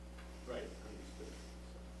scheduled. Right, understood.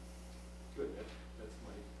 Good, that's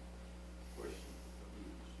my question.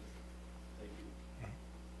 Thank you.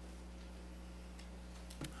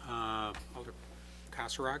 Alder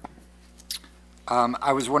Kasserag.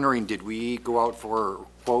 I was wondering, did we go out for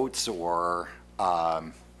quotes or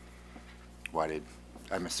I'm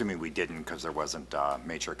assuming we didn't because there wasn't a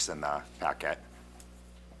matrix in the packet.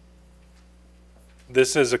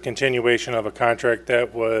 This is a continuation of a contract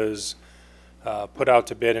that was put out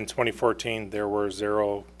to bid in 2014. There were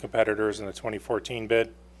 0 competitors in the 2014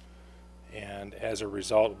 bid. And as a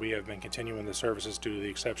result, we have been continuing the services due to the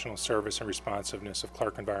exceptional service and responsiveness of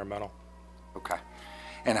Clark Environmental. Okay.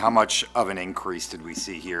 And how much of an increase did we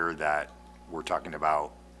see here that we're talking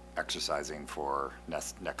about exercising for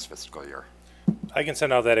next fiscal year? I can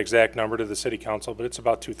send out that exact number to the City Council, but it's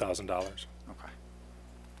about $2,000. Okay.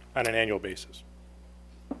 On an annual basis.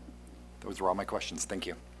 Those were all my questions. Thank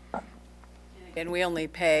you. And we only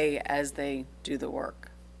pay as they do the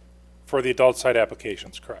work. For the adult site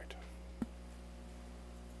applications, correct.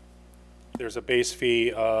 There's a base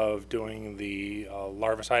fee of doing the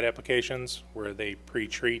larvicide applications where they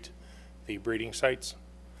pre-treat the breeding sites.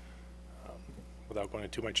 Without going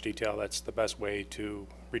into too much detail, that's the best way to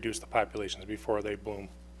reduce the populations before they bloom.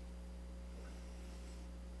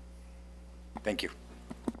 Thank you.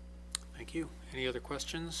 Thank you. Any other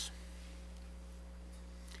questions?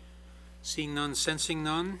 Seeing none, sensing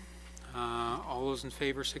none. All those in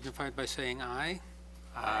favor signified by saying aye.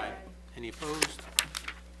 Aye. Any opposed?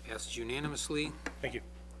 Passes unanimously. Thank you.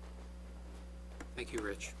 Thank you,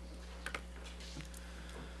 Rich.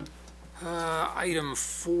 Item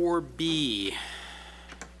 4B.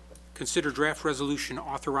 Consider draft resolution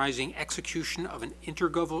authorizing execution of an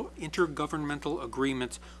intergovernmental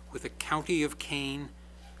agreement with the County of Kane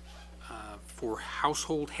for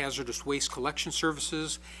household hazardous waste collection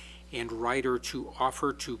services and rider to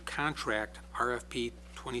offer to contract RFP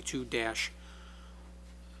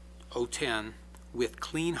 22-010 with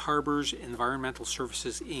Clean Harbors Environmental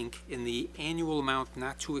Services, Inc. in the annual amount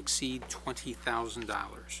not to exceed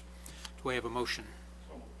 $20,000. Do I have a motion?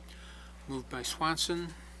 Moved by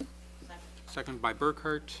Swanson, seconded by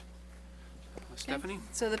Burkhart. Stephanie?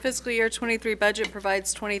 So the fiscal year 23 budget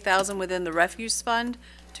provides $20,000 within the refuse fund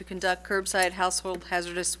to conduct curbside household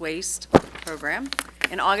hazardous waste program.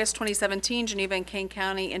 In August 2017, Geneva and Kane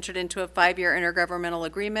County entered into a 5-year intergovernmental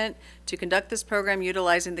agreement to conduct this program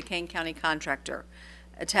utilizing the Kane County contractor.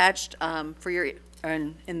 Attached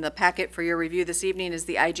in the packet for your review this evening is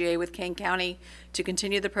the IGA with Kane County to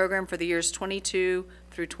continue the program for the years 22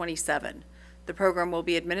 through 27. The program will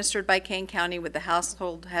be administered by Kane County with the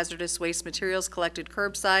household hazardous waste materials collected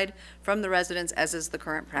curbside from the residents, as is the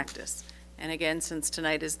current practice. And again, since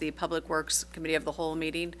tonight is the Public Works Committee of the Whole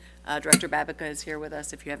meeting, Director Babica is here with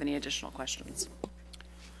us if you have any additional questions. Are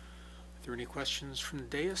there any questions from the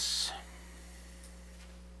dais?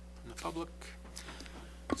 From the public?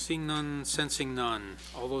 Seeing none, sensing none.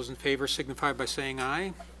 All those in favor signify by saying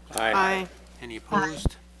aye. Aye. Any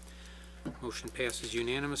opposed? Motion passes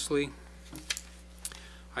unanimously.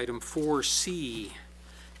 Item 4C,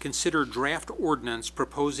 consider draft ordinance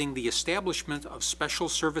proposing the establishment of Special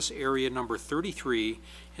Service Area Number 33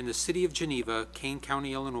 in the City of Geneva, Kane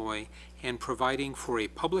County, Illinois, and providing for a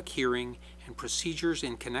public hearing and procedures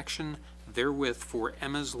in connection therewith for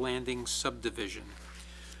Emma's Landing subdivision.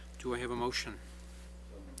 Do I have a motion?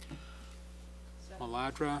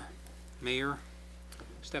 Maladra, Mayor,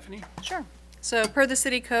 Stephanie? Sure. So per the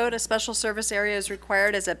city code, a special service area is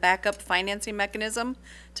required as a backup financing mechanism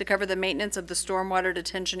to cover the maintenance of the stormwater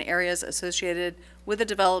detention areas associated with the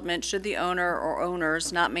development should the owner or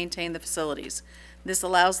owners not maintain the facilities. This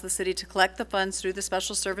allows the city to collect the funds through the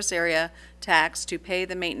special service area tax to pay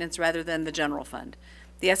the maintenance rather than the general fund.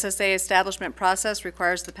 The SSA establishment process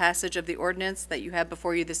requires the passage of the ordinance that you have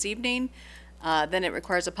before you this evening. Then it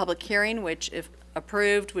requires a public hearing, which, if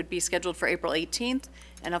approved, would be scheduled for April 18th,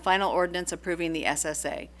 and a final ordinance approving the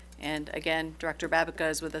SSA. And again, Director Babica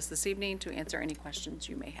is with us this evening to answer any questions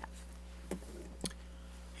you may have.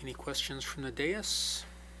 Any questions from the dais?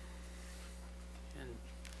 And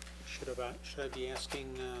should I be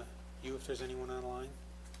asking you if there's anyone online?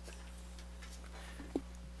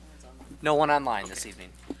 No one online this evening.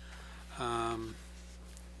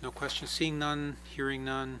 No questions. Seeing none, hearing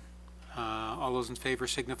none. All those in favor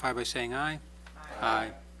signify by saying aye.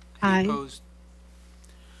 Aye. Any opposed?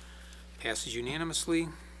 Passes unanimously.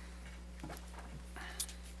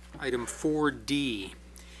 Item 4D,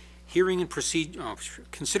 hearing and proceed,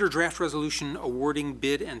 consider draft resolution awarding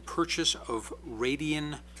bid and purchase of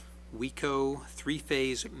Radian Weco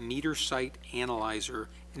three-phase meter site analyzer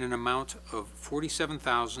in an amount of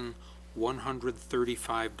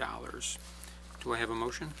 $47,135. Do I have a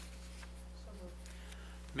motion?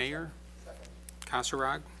 Mayor?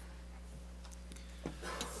 Kasserag?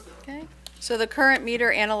 Okay. So the current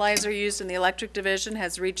meter analyzer used in the electric division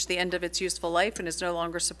has reached the end of its useful life and is no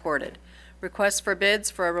longer supported. Request for bids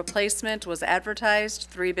for a replacement was advertised.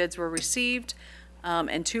 3 bids were received,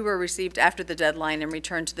 and 2 were received after the deadline and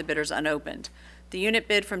returned to the bidders unopened. The unit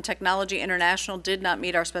bid from Technology International did not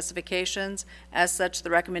meet our specifications. As such, the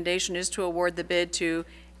recommendation is to award the bid to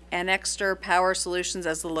Annexter Power Solutions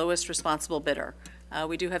as the lowest responsible bidder.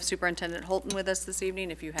 We do have Superintendent Holton with us this evening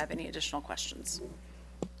if you have any additional questions.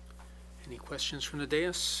 Any questions from the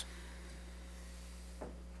dais?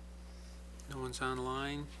 No one's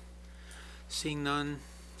online. Seeing none,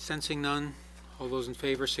 sensing none. All those in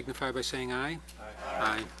favor signify by saying aye.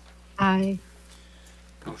 Aye. Aye.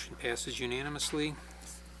 Motion passes unanimously.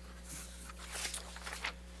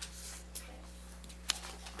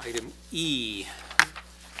 Item E,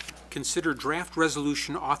 consider draft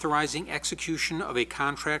resolution authorizing execution of a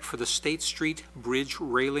contract for the State Street Bridge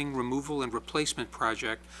railing removal and replacement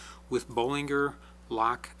project with Bollinger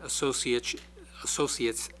Lock Associates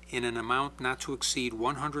in an amount not to exceed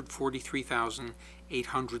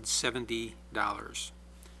 $143,870. Do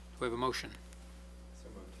I have a motion? So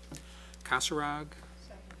moved. Kasserag?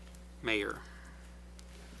 Mayor.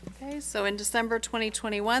 Okay, so in December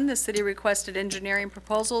 2021, the city requested engineering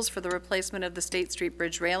proposals for the replacement of the State Street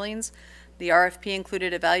Bridge railings. The RFP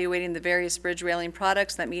included evaluating the various bridge railing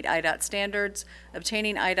products that meet IDOT standards,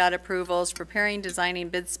 obtaining IDOT approvals, preparing, designing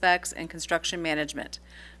bid specs, and construction management.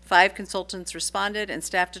 5 consultants responded, and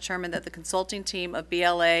staff determined that the consulting team of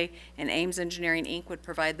BLA and Ames Engineering, Inc. would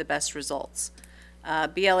provide the best results.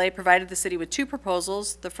 BLA provided the city with 2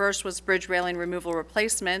 proposals. The first was bridge railing removal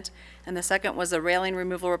replacement, and the second was a railing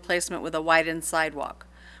removal replacement with a widened sidewalk.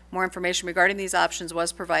 More information regarding these options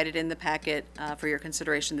was provided in the packet for your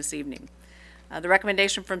consideration this evening. The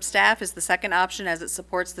recommendation from staff is the second option, as it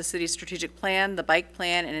supports the city's strategic plan, the bike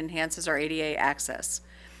plan, and enhances our ADA access.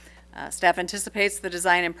 Staff anticipates the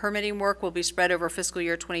design and permitting work will be spread over fiscal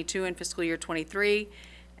year 22 and fiscal year 23,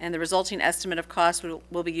 and the resulting estimate of cost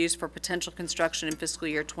will be used for potential construction in fiscal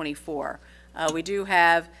year 24. We do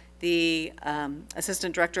have the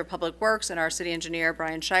Assistant Director of Public Works and our City Engineer,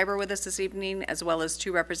 Brian Schreiber, with us this evening, as well as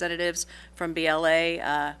 2 representatives from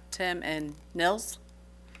BLA, Tim and Nils.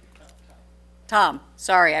 Tom,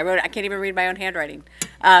 sorry, I can't even read my own handwriting.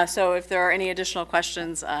 So if there are any additional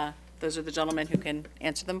questions, those are the gentlemen who can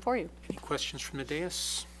answer them for you. Any questions from the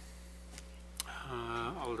dais?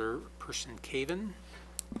 Alderperson Caven.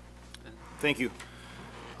 Thank you.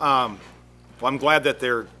 Well, I'm glad that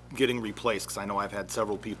they're getting replaced, because I know I've had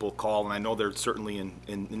several people call, and I know they're certainly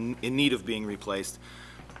in need of being replaced.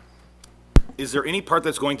 Is there any part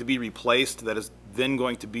that's going to be replaced that is then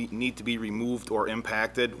going to need to be removed or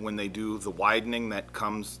impacted when they do the widening that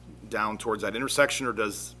comes down towards that intersection, or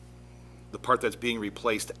does the part that's being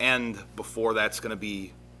replaced end before that's going to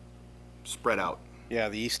be spread out? Yeah,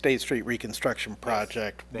 the East State Street reconstruction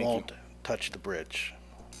project Thank won't touch the bridge.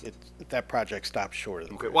 That project stops short of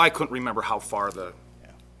the Okay, bridge. well, I couldn't remember how far the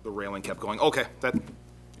railing kept going. Okay, that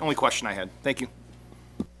only question I had. Thank you.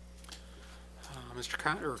 Mr.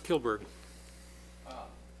 Or Kilberg.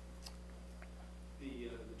 The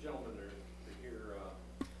gentlemen are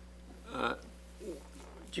here.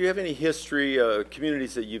 Do you have any history,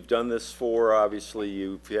 communities that you've done this for? Obviously,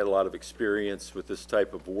 you've had a lot of experience with this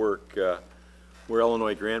type of work where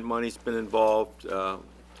Illinois grant money's been involved.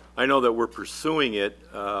 I know that we're pursuing it.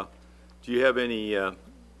 Do you have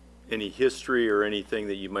any history or anything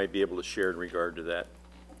that you might be able to share in regard to that?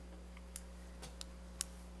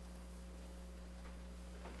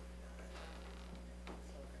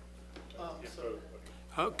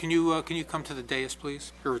 Can you come to the dais,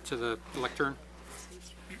 please, or to the lectern?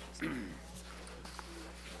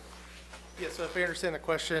 Yeah, so if I understand the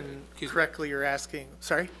question correctly, you're asking,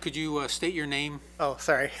 sorry? Could you state your name? Oh,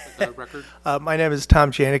 sorry. For the record. My name is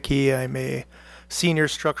Tom Janicki. I'm a senior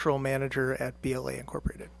structural manager at BLA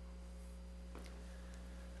Incorporated.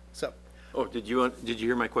 So. Oh, did you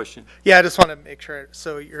hear my question? Yeah, I just want to make sure.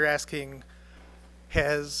 So you're asking,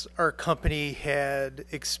 has our company had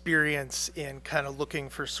experience in kind of looking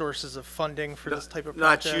for sources of funding for this type of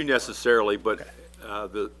project? Not you necessarily, but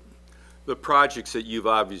the projects that you've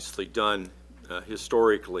obviously done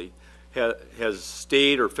historically, has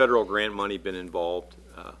state or federal grant money been involved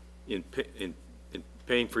in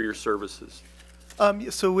paying for your services?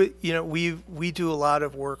 So we do a lot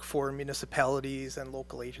of work for municipalities and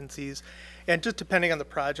local agencies, and just depending on the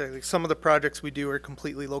project, like some of the projects we do are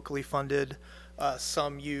completely locally funded.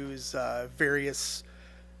 Some use various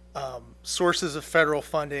sources of federal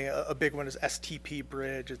funding. A big one is STP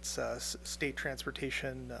Bridge. It's State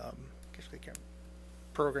Transportation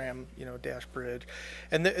Program, Dash Bridge,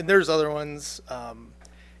 and there's other ones.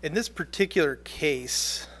 In this particular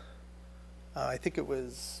case, I think it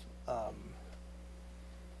was.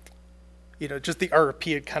 Just the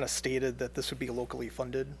RFP had kind of stated that this would be a locally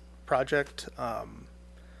funded project. I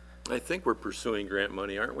think we're pursuing grant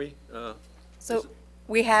money, aren't we? So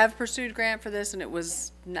we have pursued grant for this, and it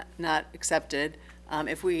was not accepted.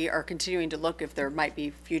 If we are continuing to look if there might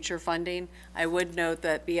be future funding, I would note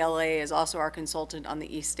that BLA is also our consultant on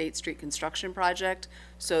the East State Street construction project.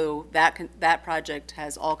 So that project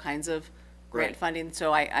has all kinds of grant funding.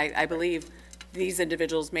 So I believe these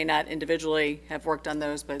individuals may not individually have worked on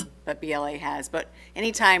those, but BLA has. But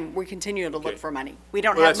anytime we continue to look for money, we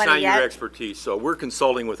don't have money yet. That's not your expertise, so we're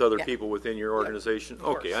consulting with other people within your organization?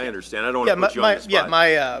 Okay, I understand. I don't want to put you on the spot.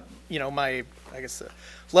 Yeah, my I guess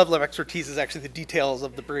level of expertise is actually the details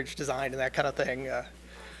of the bridge design and that kind of thing.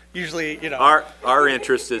 Usually, Our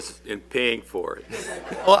interest is in paying for it.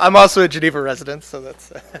 Well, I'm also a Geneva resident, so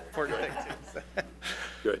that's an important thing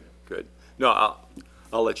too. Good. No,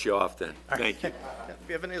 I'll let you off then. Thank you. If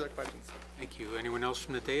you have any other questions. Thank you. Anyone else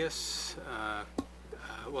from the dais?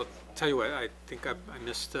 Well, tell you what, I think I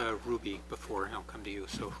missed Ruby before, and I'll come to you.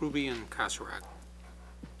 So Ruby and Kasserag.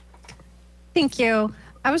 Thank you.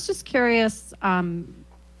 I was just curious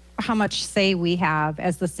how much say we have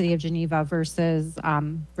as the City of Geneva versus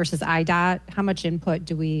IDOT. How much input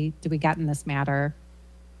do we get in this matter?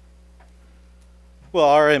 Well,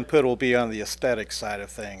 our input will be on the aesthetic side of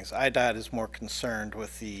things. IDOT is more concerned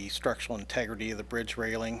with the structural integrity of the bridge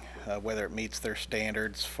railing, whether it meets their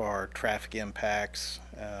standards for traffic impacts,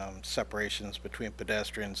 separations between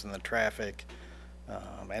pedestrians and the traffic,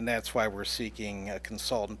 and that's why we're seeking a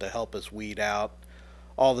consultant to help us weed out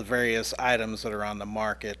all the various items that are on the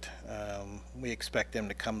market. We expect them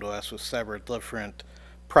to come to us with several different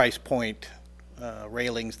price point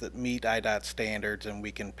railings that meet IDOT standards, and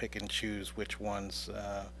we can pick and choose which ones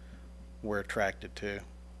we're attracted to.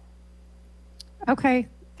 Okay,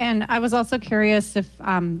 and I was also curious if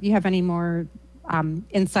you have any more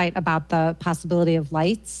insight about the possibility of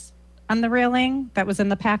lights on the railing that was in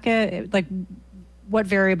the packet. Like, what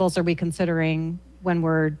variables are we considering when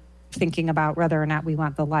we're thinking about whether or not we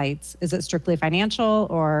want the lights? Is it strictly financial,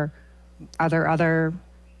 or are there other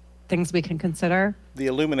things we can consider? The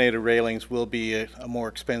illuminated railings will be a more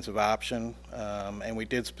expensive option, and we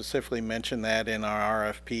did specifically mention that in our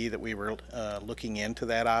RFP that we were looking into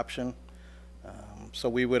that option. So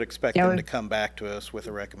we would expect them to come back to us with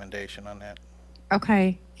a recommendation on that.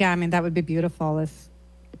 Okay, yeah, I mean, that would be beautiful if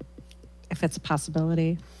it's a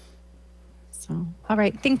possibility. So, all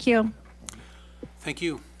right, thank you. Thank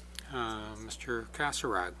you. Mr.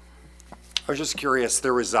 Kasserag. I was just curious,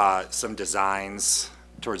 there was some designs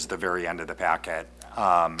towards the very end of the packet.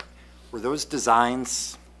 Were those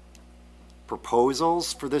designs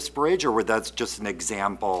proposals for this bridge, or were that just an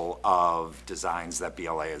example of designs that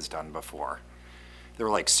BLA has done before? They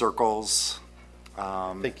were like circles.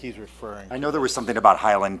 I think he's referring. I know there was something about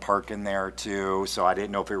Highland Park in there too, so I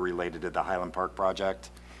didn't know if it related to the Highland Park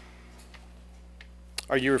project.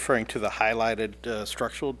 Are you referring to the highlighted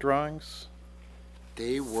structural drawings?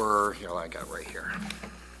 They were, here, I got it right here.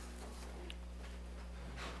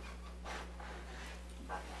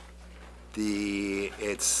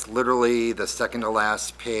 It's literally the second to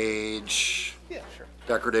last page. Yeah, sure.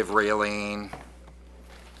 Decorative railing.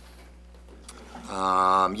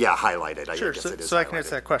 Yeah, highlighted. Sure, I guess so, it is so I can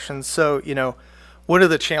answer that question. So, one of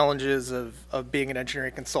the challenges of being an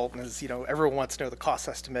engineering consultant is, everyone wants to know the cost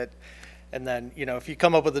estimate. And then, if you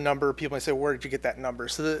come up with a number, people might say, where did you get that number?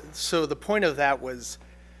 So the point of that was,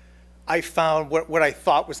 I found what I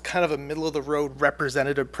thought was kind of a middle-of-the-road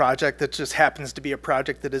representative project that just happens to be a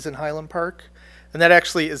project that is in Highland Park. And that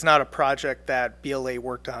actually is not a project that BLA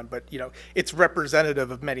worked on, but, it's representative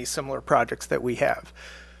of many similar projects that we have.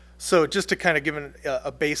 So just to kind of give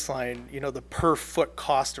a baseline, the per-foot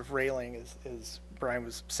cost of railing is Brian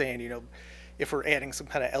was saying, if we're adding some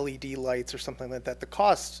kind of LED lights or something like that, the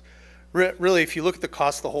cost, really, if you look at the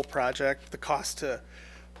cost of the whole project, the cost to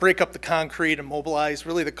break up the concrete and mobilize,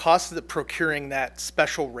 really the cost of procuring that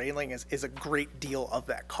special railing is a great deal of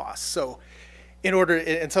that cost. So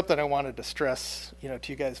and something I wanted to stress, to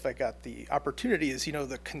you guys if I got the opportunity is,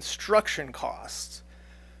 the construction costs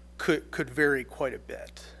could vary quite a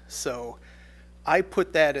bit. So I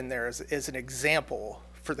put that in there as an example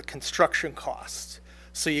for the construction costs.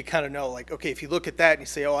 So you kind of know, like, okay, if you look at that and you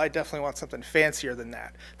say, oh, I definitely want something fancier than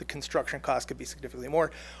that, the construction cost could be significantly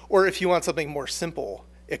more. Or if you want something more simple,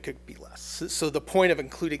 it could be less. So the point of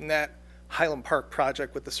including that Highland Park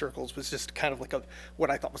project with the circles was just kind of like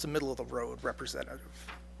what I thought was a middle-of-the-road representative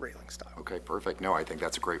railing style. Okay, perfect. No, I think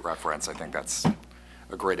that's a great reference. I think that's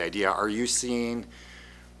a great idea. Are you seeing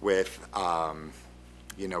with,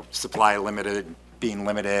 supply being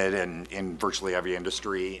limited in virtually every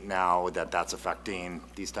industry now that's affecting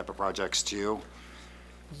these type of projects too?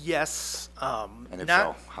 Yes, and if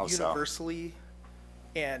not so, how universally.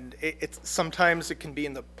 And sometimes it can be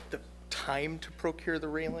in the time to procure the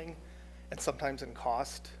railing and sometimes in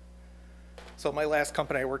cost. So my last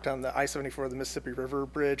company, I worked on the I-74, the Mississippi River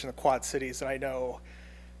Bridge in the Quad Cities, and I know,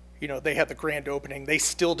 they had the grand opening. They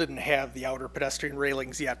still didn't have the outer pedestrian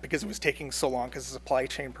railings yet because it was taking so long because of supply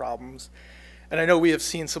chain problems. And I know we have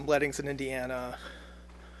seen some lettings in Indiana,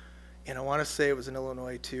 and I want to say it was in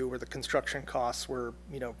Illinois too, where the construction costs were,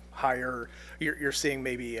 higher. You're seeing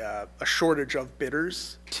maybe a shortage of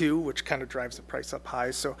bidders too, which kind of drives the price up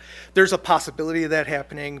high. So there's a possibility of that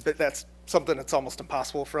happening, but that's something that's almost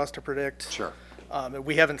impossible for us to predict. Sure. And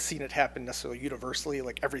we haven't seen it happen necessarily universally,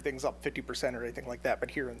 like everything's up 50% or anything like that,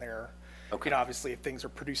 but here and there. Okay. Obviously, if things are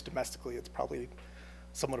produced domestically, it's probably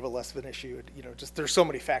somewhat of a less of an issue. Just there's so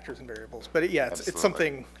many factors and variables. But it's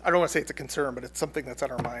something, I don't want to say it's a concern, but it's something that's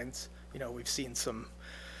on our minds. We've seen some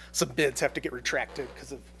bids have to get retracted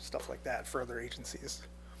because of stuff like that for other agencies.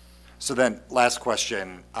 So then, last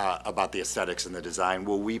question about the aesthetics and the design.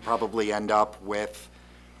 Will we probably end up with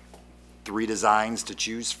 3 designs to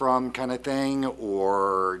choose from kind of thing?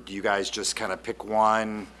 Or do you guys just kind of pick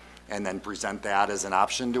one and then present that as an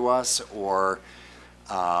option to us? Or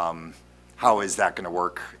how is that going to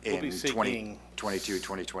work in 2022,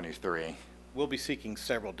 2023? We'll be seeking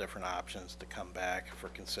several different options to come back for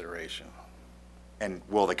consideration. And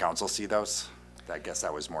will the council see those? I guess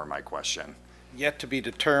that was more my question. Yet to be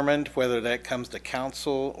determined whether that comes to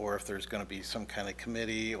council or if there's going to be some kind of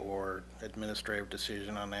committee or administrative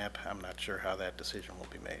decision on that. I'm not sure how that decision will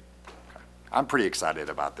be made. Okay. I'm pretty excited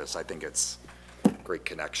about this. I think it's a great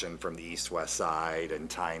connection from the east-west side and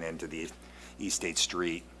tying into the East 8th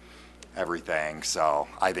Street, everything. So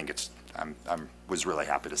I think was really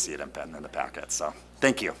happy to see it in the packet. So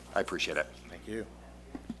thank you. I appreciate it. Thank you.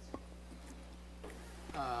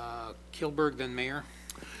 Kilberg, then Mayor.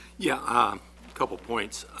 Yeah, couple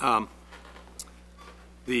points.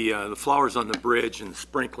 The flowers on the bridge and the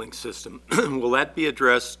sprinkling system, will that be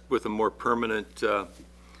addressed with a more permanent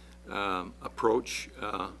approach?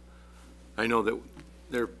 I know that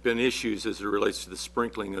there have been issues as it relates to the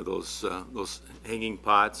sprinkling of those hanging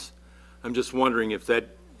pots. I'm just wondering if that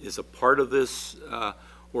is a part of this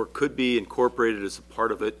or could be incorporated as a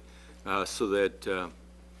part of it so that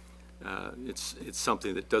it's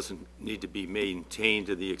something that doesn't need to be maintained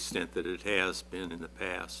to the extent that it has been in the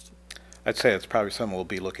past. I'd say it's probably something we'll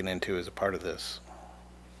be looking into as a part of this.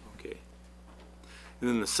 Okay. And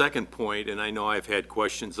then the second point, and I know I've had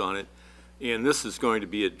questions on it, and this is going to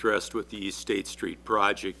be addressed with the East State Street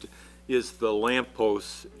project, is the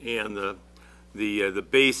lampposts and the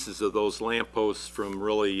bases of those lampposts from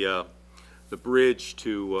really the bridge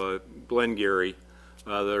to Glengarry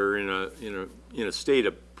that are in a state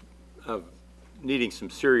of needing some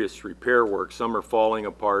serious repair work. Some are falling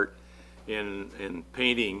apart, and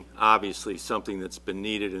painting, obviously, something that's been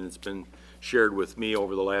needed, and it's been shared with me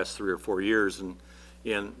over the last 3 or 4 years, and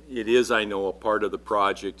it is, I know, a part of the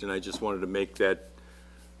project, and I just wanted to make that,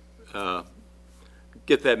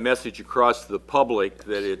 get that message across to the public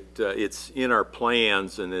that it's in our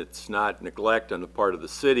plans and it's not neglect on the part of the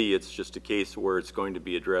city. It's just a case where it's going to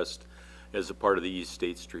be addressed as a part of the East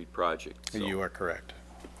State Street project. So, you are correct.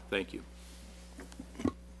 thank you.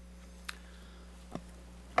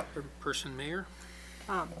 Person Mayor?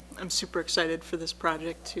 I'm super excited for this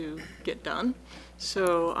project to get done.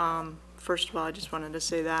 So first of all, I just wanted to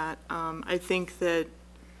say that I think that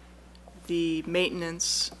the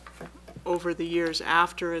maintenance over the years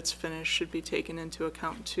after it's finished should be taken into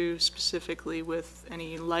account too, specifically with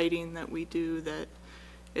any lighting that we do, that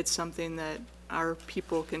it's something that our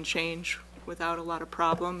people can change without a lot of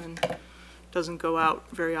problem and doesn't go out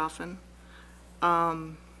very often.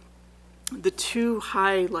 The 2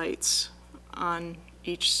 high lights on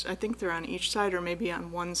each, I think they're on each side or maybe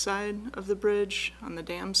on one side of the bridge, on the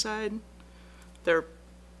dam side. They're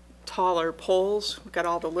taller poles. We've got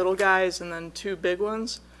all the little guys and then 2 big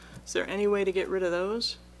ones. Is there any way to get rid of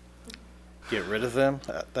those? Get rid of them?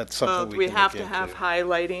 That's something we can have look to have into. high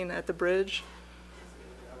lighting at the bridge.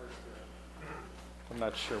 I'm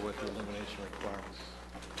not sure what the illumination requirements.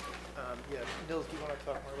 Yeah, Nils, do you want to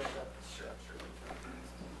talk more about that?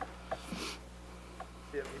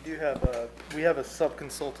 Yeah, we have a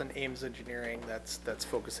sub-consultant, Ames Engineering, that's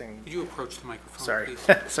focusing. Could you approach the microphone, Sorry,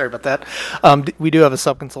 please? sorry about that. We do have a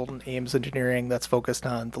sub-consultant, Ames Engineering, that's focused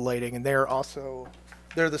on the lighting, and they're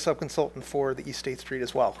the sub-consultant for the East State Street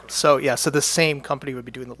as well. So yeah, so the same company would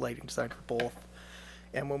be doing the lighting design for both.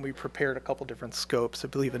 And when we prepared a couple different scopes, I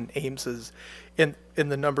believe in Ames's, in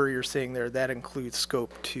the number you're seeing there, that includes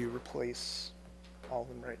scope to replace all of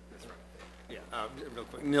them, right? Yeah, real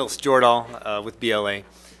quick. Nils Jordahl with BLA.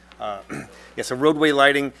 Yeah, so roadway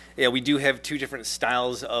lighting, yeah, we do have 2 different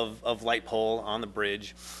styles of light pole on the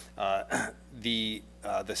bridge. The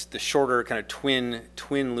shorter kind of twin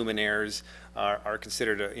luminaires are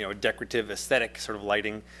considered a decorative aesthetic sort of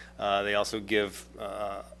lighting. They also give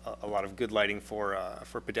a lot of good lighting for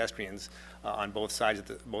pedestrians on both sides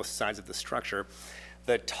of the structure.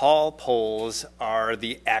 The tall poles are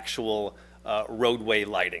the actual roadway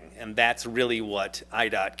lighting, and that's really what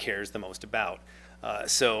IDOT cares the most about.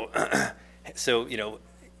 So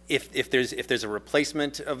if there's a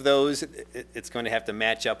replacement of those, it's going to have to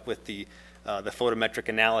match up with the photometric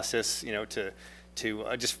analysis, to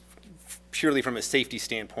just purely from a safety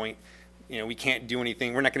standpoint. We can't do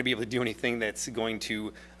anything. We're not going to be able to do anything that's going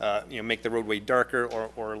to make the roadway darker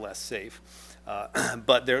or less safe.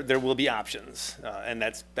 But there will be options, and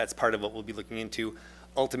that's part of what we'll be looking into.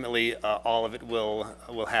 Ultimately, all of it will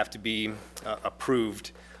have to be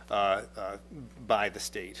approved by the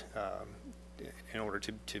state in order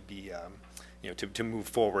to be to move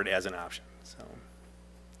forward as an option. So,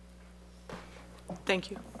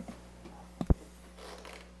 thank you.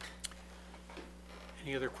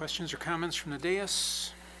 Any other questions or comments from the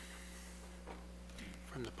dais?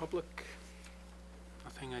 From the public?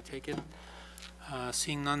 Nothing, I take it.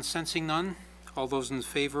 Seeing none, sensing none. All those in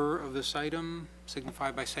favor of this item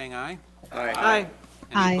signify by saying aye. Aye. Aye.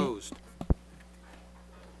 Any opposed?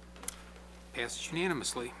 Passes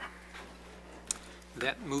unanimously.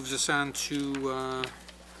 That moves us on to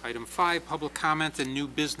item 5, public comment and new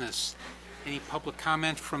business. Any public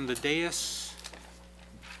comment from the dais?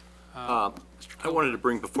 I wanted to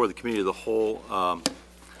bring before the committee of the whole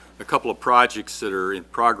a couple of projects that are in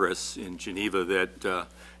progress in Geneva that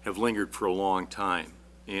have lingered for a long time.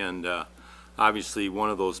 And obviously one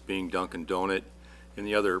of those being Dunkin' Donut and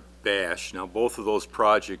the other Bash. Now both of those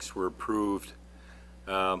projects were approved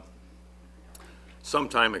some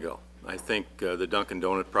time ago. I think the Dunkin'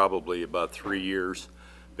 Donut probably about 3 years,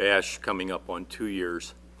 Bash coming up on 2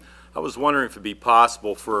 years. I was wondering if it'd be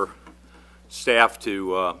possible for staff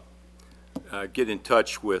to get in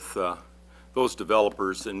touch with those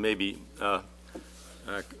developers and maybe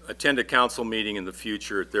attend a council meeting in the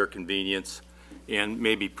future at their convenience and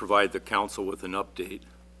maybe provide the council with an update.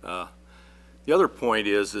 The other point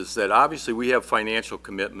is that obviously we have financial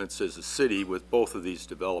commitments as a city with both of these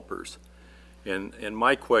developers. And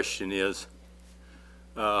my question is,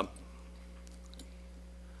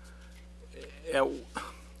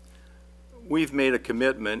 we've made a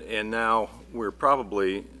commitment, and now we're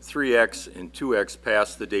probably 3X and 2X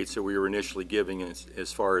past the dates that we were initially giving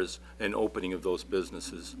as far as an opening of those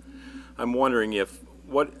businesses. I'm wondering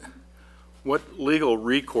what legal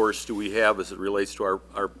recourse do we have as it relates to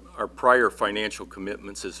our prior financial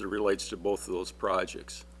commitments as it relates to both of those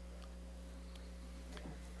projects?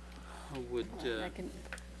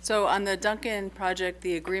 So on the Duncan project,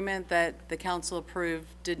 the agreement that the council approved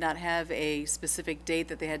did not have a specific date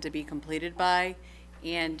that they had to be completed by,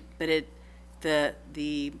 but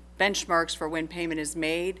the benchmarks for when payment is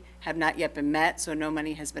made have not yet been met, so no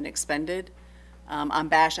money has been expended. On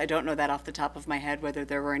Bash, I don't know that off the top of my head whether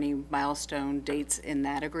there were any milestone dates in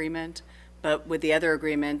that agreement, but with the other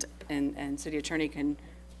agreement, and city attorney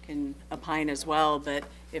can opine as well, but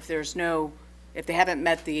if they haven't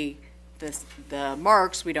met the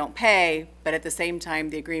marks, we don't pay, but at the same time,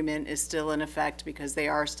 the agreement is still in effect because they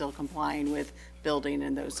are still complying with building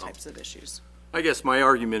and those types of issues. I guess my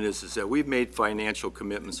argument is that we've made financial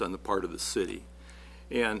commitments on the part of the city.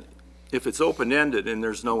 And if it's open-ended and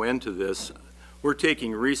there's no end to this, we're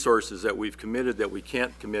taking resources that we've committed that we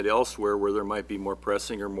can't commit elsewhere where there might be more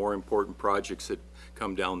pressing or more important projects that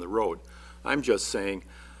come down the road. I'm just saying,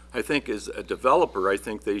 I think as a developer, I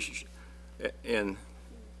think they should, and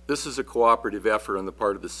this is a cooperative effort on the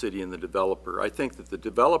part of the city and the developer. I think that the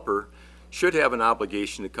developer should have an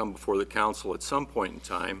obligation to come before the council at some point in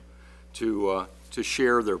time to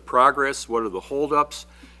share their progress, what are the holdups,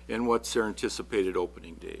 and what's their anticipated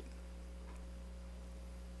opening date.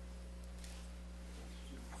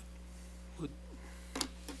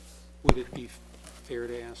 Would it be fair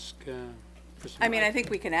to ask? I mean, I think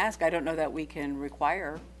we can ask. I don't know that we can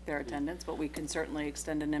require their attendance, but we can certainly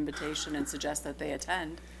extend an invitation and suggest that they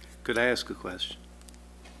attend. Could I ask a question?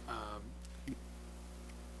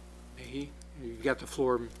 You've got the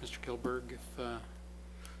floor, Mr. Kilberg.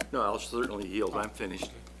 No, I'll certainly yield. I'm finished.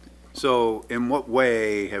 So in what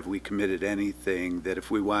way have we committed anything that if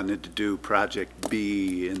we wanted to do Project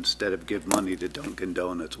B instead of give money to Dunkin'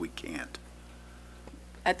 Donuts, we can't?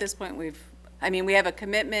 At this point, we have a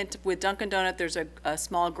commitment with Dunkin' Donut. There's a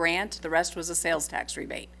small grant. The rest was a sales tax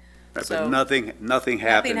rebate. Right, So but nothing happened.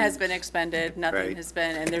 Nothing has been expended. Nothing Right. has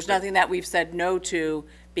been, and there's nothing that we've said no to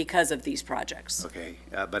because of these projects. Okay,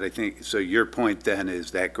 but I think, so your point then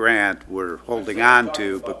is that grant we're holding on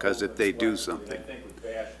to because if they do something. I think with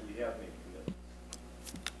Bash, we have made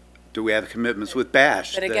commitments. Do we have commitments with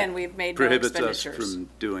Bash? But again, that we've made no prohibits us expenditures. from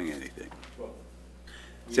doing anything?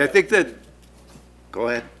 See, I think that, go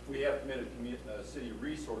ahead. We have committed city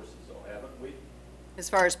resources, though, haven't we? As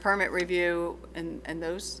far as permit review and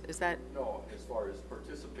those, is that? No, as far as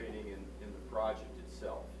participating in the project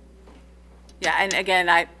itself. Yeah, and again,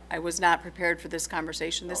 I was not prepared for this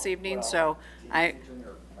conversation this evening, so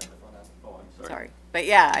sorry. But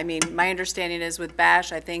yeah, I mean, my understanding is with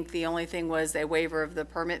Bash, I think the only thing was a waiver of the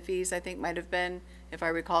permit fees, I think might have been, if I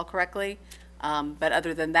recall correctly. But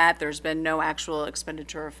other than that, there's been no actual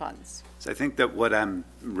expenditure of funds. So I think that what I'm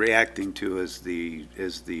reacting to is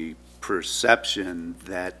the perception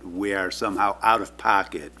that we are somehow out of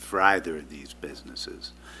pocket for either of these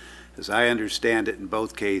businesses. As I understand it, in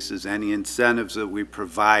both cases, any incentives that we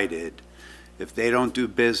provided, if they don't do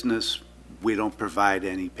business, we don't provide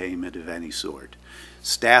any payment of any sort.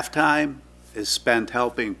 Staff time is spent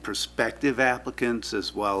helping prospective applicants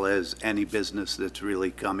as well as any business that's really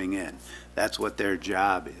coming in. That's what their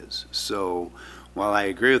job is. So while I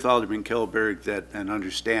agree with Alderman Kilberg that an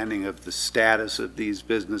understanding of the status of these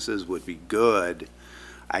businesses would be good,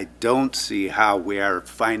 I don't see how we are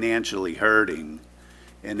financially hurting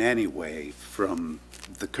in any way from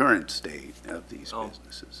the current state of these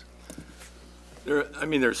businesses.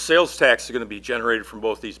 There's sales tax are going to be generated from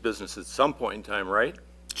both these businesses at some point in time, right?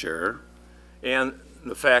 Sure. And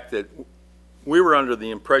the fact that we were under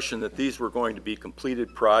the impression that these were going to be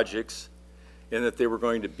completed projects and that they were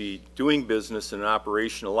going to be doing business and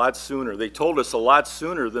operation a lot sooner. They told us a lot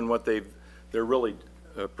sooner than what they're really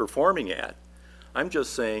performing at. I'm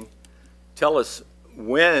just saying, tell us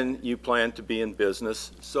when you plan to be in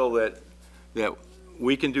business so that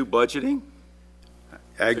we can do budgeting,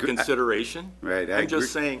 the consideration. Right, I'm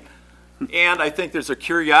just saying, and I think there's a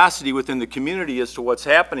curiosity within the community as to what's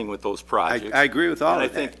happening with those projects. I agree with all and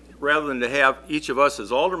of that. I think rather than to have each of us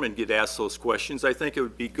as aldermen get asked those questions, I think it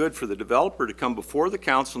would be good for the developer to come before the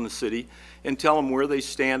council in the city and tell them where they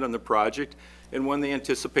stand on the project and when they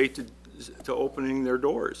anticipate to opening their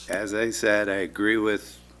doors. As I said, I agree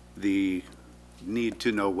with the need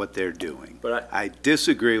to know what they're doing. But I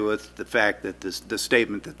disagree with the fact that the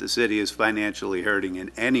statement that the city is financially hurting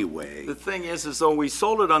in any way. The thing is though, we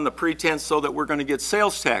sold it on the pretense so that we're going to get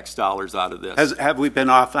sales tax dollars out of this. Have we been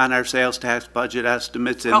off on our sales tax budget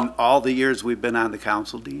estimates in all the years we've been on the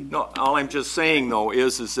council, Dean? No, all I'm just saying though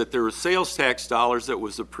is that there were sales tax dollars that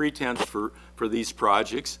was a pretense for these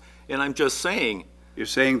projects, and I'm just saying. You're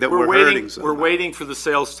saying that we're hurting somehow. We're waiting for the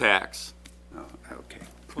sales tax. Oh, okay.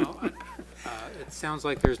 Well, it sounds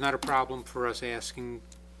like there's not a problem for us asking,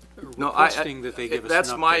 requesting that they give us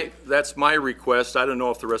an update. That's my request. I don't know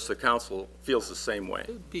if the rest of the council feels the same way.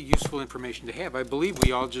 It'd be useful information to have. I believe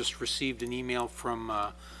we all just received an email from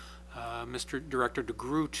Mr. Director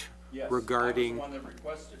DeGroot regarding. Yes, I was the one that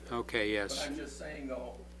requested it. Okay, yes. But I'm just saying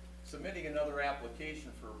though, submitting another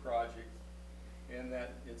application for a project and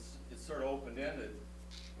that it's sort of open-ended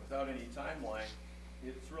without any timeline,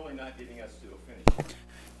 it's really not getting us to a finish.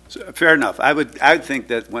 So, fair enough. I would think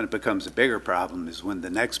that when it becomes a bigger problem is when the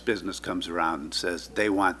next business comes around and says they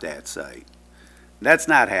want that site. That's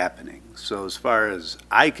not happening. So as far as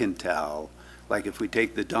I can tell, like if we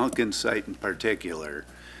take the Duncan site in particular,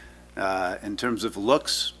 in terms of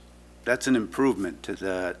looks, that's an improvement to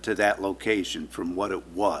that location from what it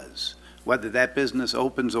was. Whether that business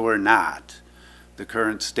opens or not, the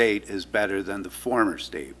current state is better than the former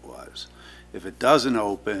state was. If it doesn't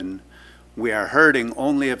open, we are hurting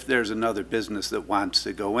only if there's another business that wants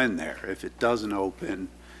to go in there. If it doesn't open,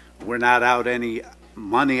 we're not out any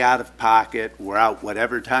money out of pocket. We're out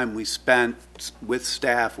whatever time we spent with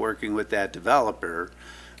staff working with that developer.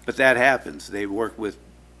 But that happens. They work with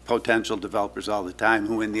potential developers all the time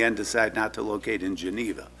who in the end decide not to locate in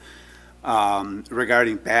Geneva.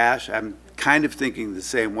 Regarding Bash, I'm kind of thinking the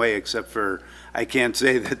same way, except for I can't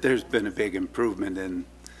say that there's been a big improvement in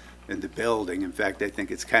the building. In fact, I think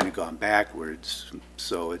it's kind of gone backwards.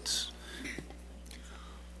 So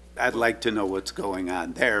I'd like to know what's going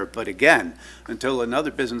on there. But again, until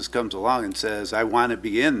another business comes along and says, I want to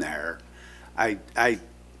be in there, I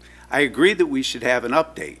agree that we should have an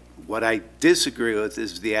update. What I disagree with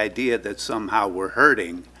is the idea that somehow we're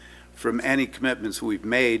hurting from any commitments we've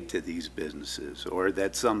made to these businesses, or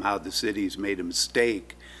that somehow the city's made a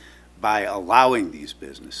mistake by allowing these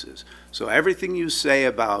businesses. So everything you say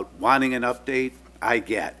about wanting an update, I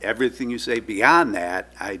get. Everything you say beyond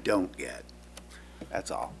that, I don't get. That's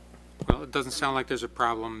all. Well, it doesn't sound like there's a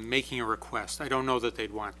problem making a request. I don't know that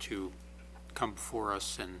they'd want to come before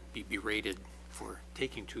us and be berated for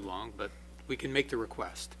taking too long, but we can make the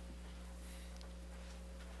request.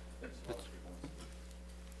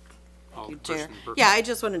 Chair. Yeah, I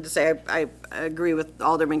just wanted to say I agree with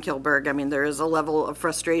Alderman Kilberg. I mean, there is a level of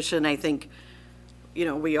frustration. I think,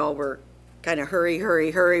 we all were kind of hurry.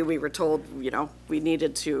 We were told, we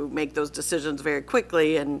needed to make those decisions very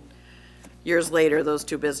quickly, and years later, those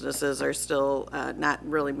two businesses are still not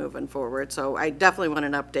really moving forward. So I definitely want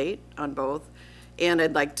an update on both, and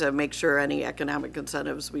I'd like to make sure any economic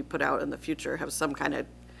incentives we put out in the future have some kind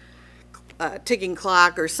of ticking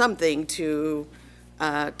clock or something to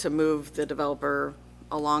move the developer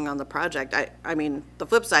along on the project. I mean, the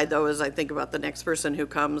flip side, though, is I think about the next person who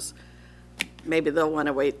comes, maybe they'll want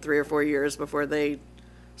to wait 3 or 4 years before they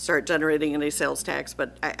start generating any sales tax,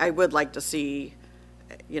 but I would like to see,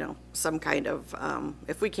 some kind of,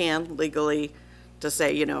 if we can legally, to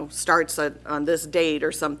say, starts on this date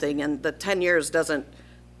or something, and the 10 years doesn't,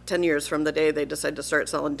 10 years from the day they decide to start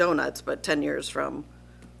selling donuts, but 10 years from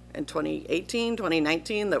in 2018,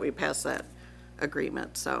 2019, that we passed that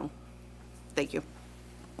agreement. So thank you.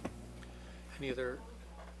 Any other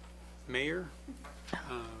mayor?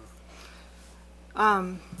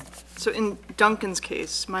 So in Duncan's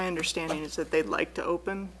case, my understanding is that they'd like to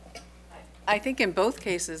open. I think in both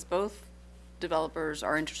cases, both developers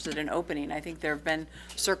are interested in opening. I think there have been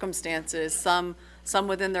circumstances, some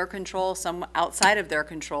within their control, some outside of their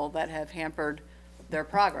control, that have hampered their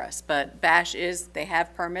progress. But Bash they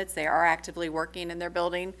have permits, they are actively working in their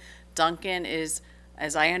building. Duncan is,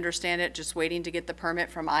 as I understand it, just waiting to get the permit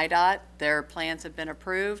from IDOT. Their plans have been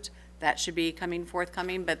approved. That should be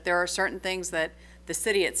forthcoming, but there are certain things that the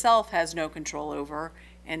city itself has no control over.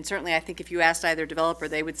 And certainly I think if you asked either developer,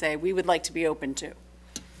 they would say, we would like to be open too.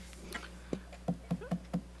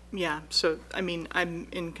 Yeah, so, I mean, I'm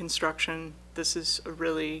in construction. This is a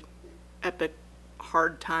really epic,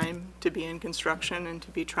 hard time to be in construction and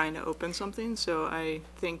to be trying to open something. So I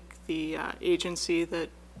think the agency that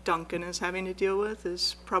Duncan is having to deal with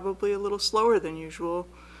is probably a little slower than usual,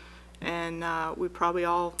 and we probably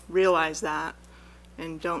all realize that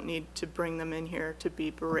and don't need to bring them in here to be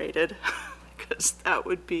berated because that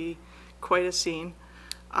would be quite a scene.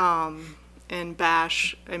 And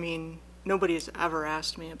Bash, I mean, nobody has ever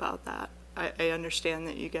asked me about that. I understand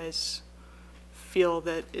that you guys feel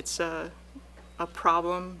that it's a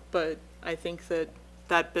problem, but I think that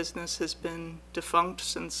that business has been defunct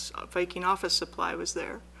since Viking Office Supply was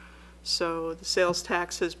there. So the sales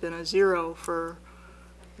tax has been a zero for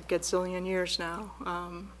a gazillion years now.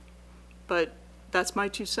 But that's my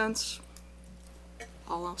 2 cents,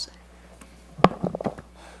 all I'll say.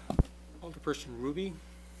 Alderperson Ruby,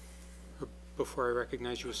 before I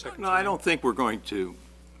recognize you a second No, time. I don't think we're going to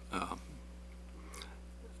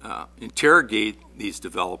interrogate these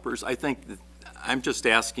developers. I think that I'm just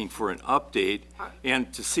asking for an update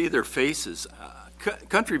and to see their faces.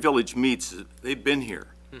 Country Village Meats, they've been here.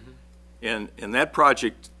 And that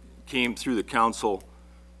project came through the council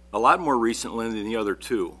a lot more recently than the other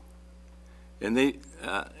two. And they've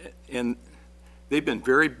been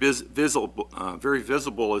very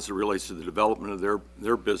visible as it relates to the development of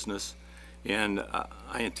their business. And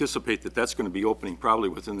I anticipate that that's going to be opening probably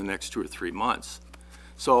within the next 2 or 3 months.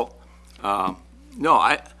 So, no,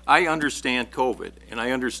 I understand COVID, and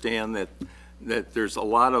I understand that there's a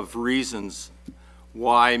lot of reasons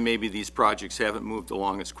why maybe these projects haven't moved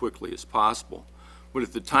along as quickly as possible. But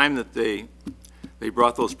at the time that they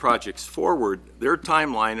brought those projects forward, their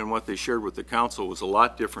timeline and what they shared with the council was a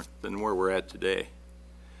lot different than where we're at today.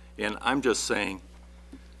 And I'm just saying,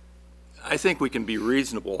 I think we can be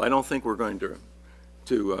reasonable. I don't think we're going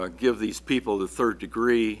to give these people the third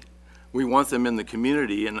degree. We want them in the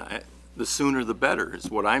community, and the sooner the better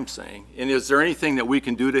is what I'm saying. And is there anything that we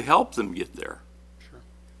can do to help them get there? Sure.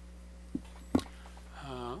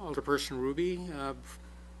 Alderperson Ruby, do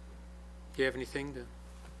you have anything to?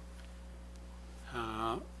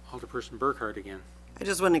 Alderperson Burkhardt again. I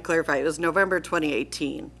just want to clarify, it was November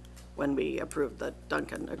 2018 when we approved the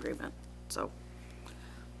Duncan agreement, so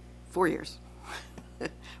 4 years.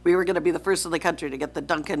 We were going to be the first in the country to get the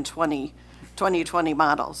Duncan 2020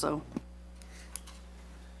 model, so.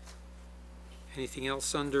 Anything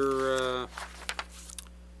else under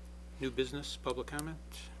new business, public comment?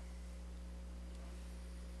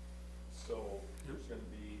 So there's going to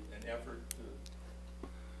be an effort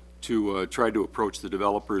to try to approach the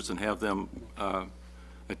developers and have them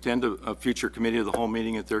attend a future committee of the whole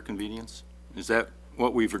meeting at their convenience? Is that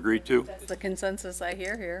what we've agreed to? That's the consensus I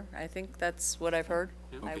hear here. I think that's what I've heard.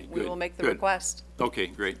 Okay, We good, will make the good. request. Okay,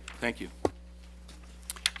 great. Thank you.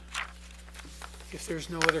 If there's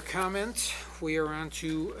no other comment, we are on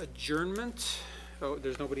to adjournment. Oh,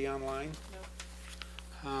 there's nobody online?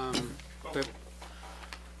 No.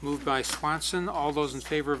 Moved by Swanson. All those in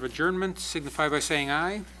favor of adjournment signify by saying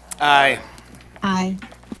aye. Aye. Aye.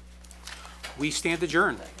 We stand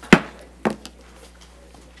adjourned.